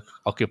essential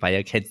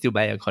occupier can still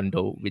buy a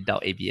condo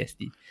without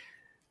ABSD.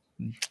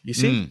 You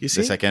see, the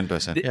second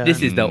person.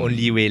 This is the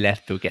only way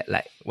left to get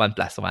like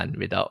 1+1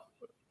 without.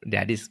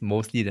 This is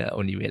mostly the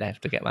only way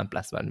left to get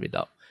 1+1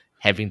 without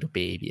having to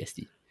pay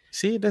ABSD.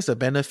 See, that's the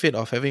benefit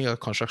of having a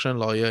construction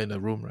lawyer in the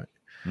room, right?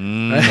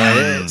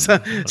 Right?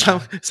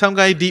 Some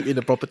guy deep in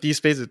the property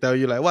space will tell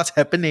you like what's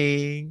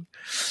happening.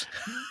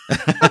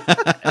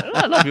 A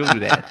lot of people do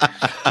that.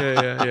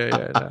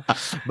 Yeah.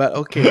 But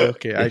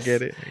okay, I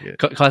get it.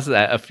 Because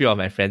a few of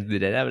my friends do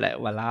that. I'm like,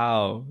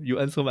 wow,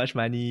 you earn so much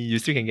money. You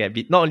still can get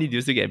not only do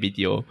you still get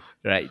BTO,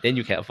 right? Then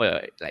you can afford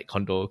a like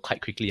condo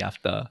quite quickly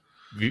after.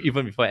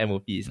 Even before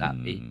MOP is up.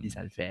 It's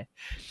unfair.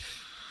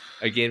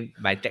 Again,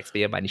 my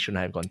taxpayer money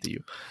shouldn't have gone to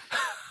you.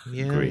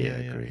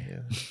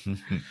 Yeah.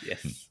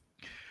 Yes.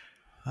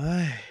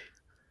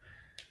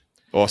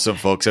 Awesome,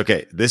 folks.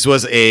 Okay, this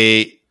was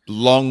a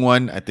long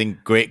one. I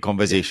think great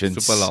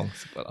conversations. Super long.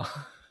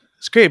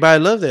 It's great, but I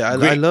love it. I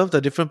love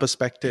the different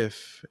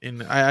perspective.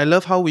 I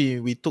love how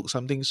we took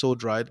something so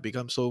dry to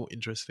become so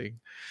interesting.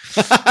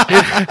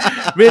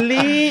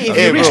 Really? If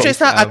you read Straits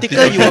Times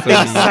article, you will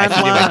ping san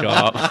one.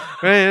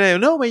 Right.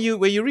 No, when you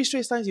read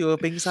Straits Times, you will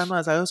ping san one.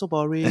 It's like, so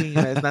boring.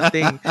 There's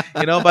nothing.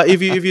 But if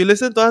you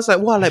listen to us, like,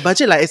 wow, like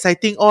budget, like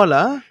exciting all,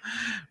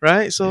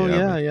 right? So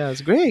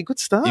it's great. Good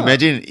stuff.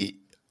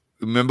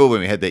 Remember when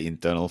we had the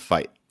internal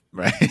fight,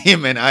 right?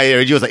 Him and I,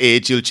 Reggie was like, hey,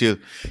 chill.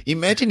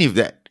 Imagine if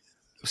that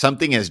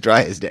something as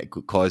dry as that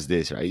could cause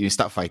this, right? You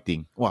start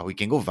fighting. Wow, we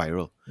can go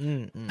viral.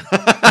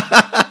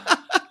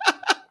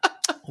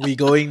 We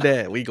going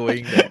there.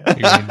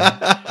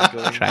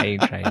 Trying.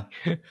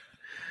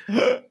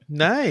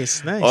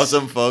 Nice.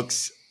 Awesome,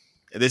 folks.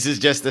 This is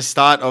just the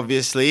start,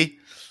 obviously.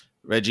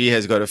 Reggie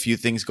has got a few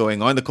things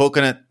going on. The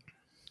Coconut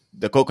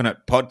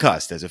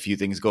podcast has a few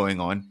things going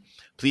on.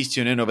 Please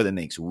tune in over the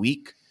next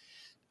week.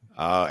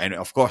 And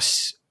of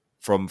course,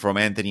 from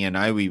Anthony and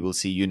I, we will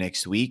see you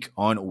next week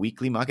on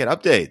Weekly Market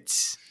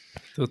Updates.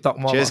 To talk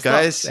more Cheers, about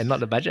guys. stocks and not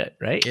the budget,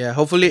 right? Yeah,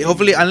 hopefully,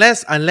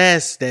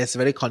 unless there's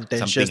very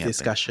contentious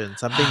discussion,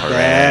 something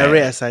very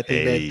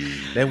exciting,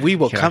 then we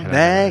will come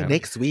back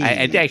next week.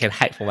 I think I can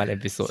hide for one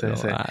episode.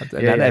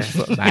 Another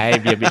episode might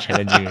be a bit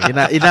challenging.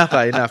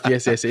 Enough.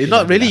 Yes. It's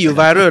not really you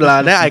viral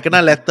lah. Then I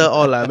cannot letter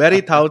all lah.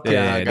 Very touted,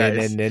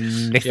 guys.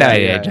 Then next time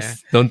I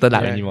just don't turn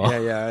up anymore.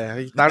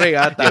 Yeah. Tarik.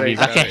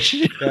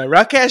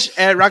 Rakesh.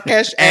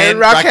 Rakesh.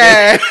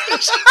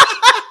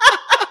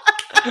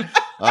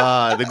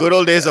 The good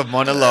old days of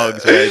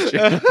monologues,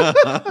 right?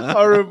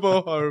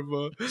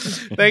 Horrible.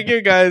 Thank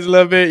you guys,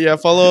 love it. Yeah,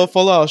 follow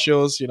our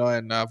shows,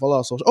 and follow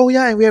our social. Oh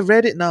yeah, and we have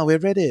Reddit now. We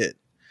have Reddit.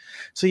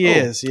 So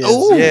yes.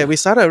 Yeah, we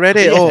started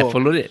Reddit. I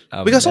followed it.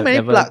 We got so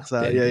many plugs.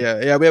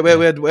 Yeah.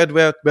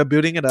 We're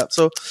building it up.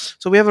 So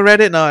we have a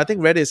Reddit now. I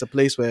think Reddit is a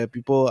place where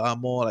people are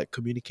more like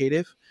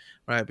communicative,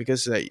 right?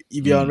 Because like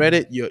if you're on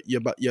Reddit,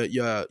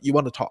 you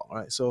want to talk,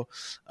 right? So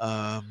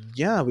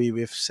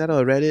we've set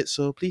our Reddit.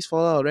 So please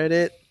follow our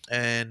Reddit.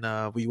 And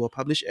we will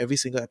publish every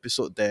single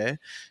episode there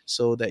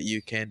so that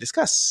you can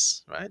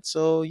discuss, right?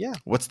 So, yeah.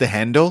 What's the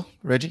handle,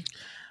 Reggie?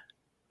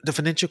 The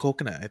Financial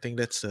Coconut. I think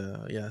that's,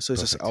 So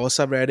it's our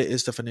subreddit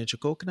is The Financial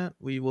Coconut.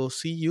 We will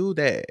see you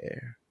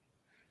there.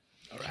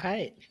 All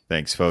right.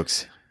 Thanks,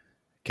 folks.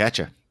 Catch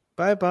ya.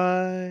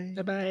 Bye-bye.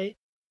 Bye-bye.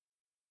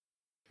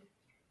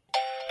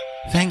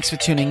 Thanks for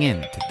tuning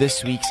in to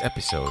this week's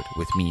episode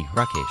with me,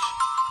 Rakesh,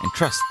 and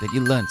trust that you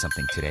learned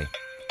something today.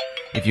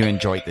 If you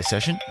enjoyed the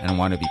session and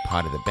want to be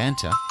part of the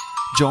banter,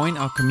 join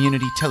our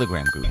community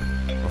Telegram group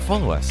or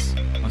follow us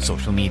on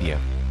social media.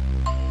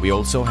 We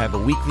also have a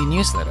weekly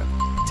newsletter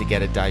to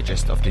get a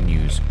digest of the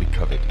news we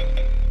covered.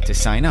 To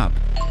sign up,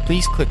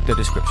 please click the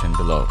description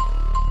below.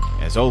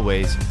 As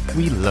always,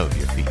 we love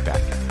your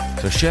feedback,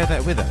 so share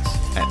that with us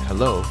at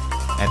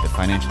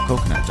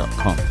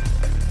hello@thefinancialcoconut.com.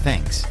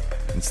 Thanks,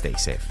 and stay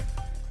safe.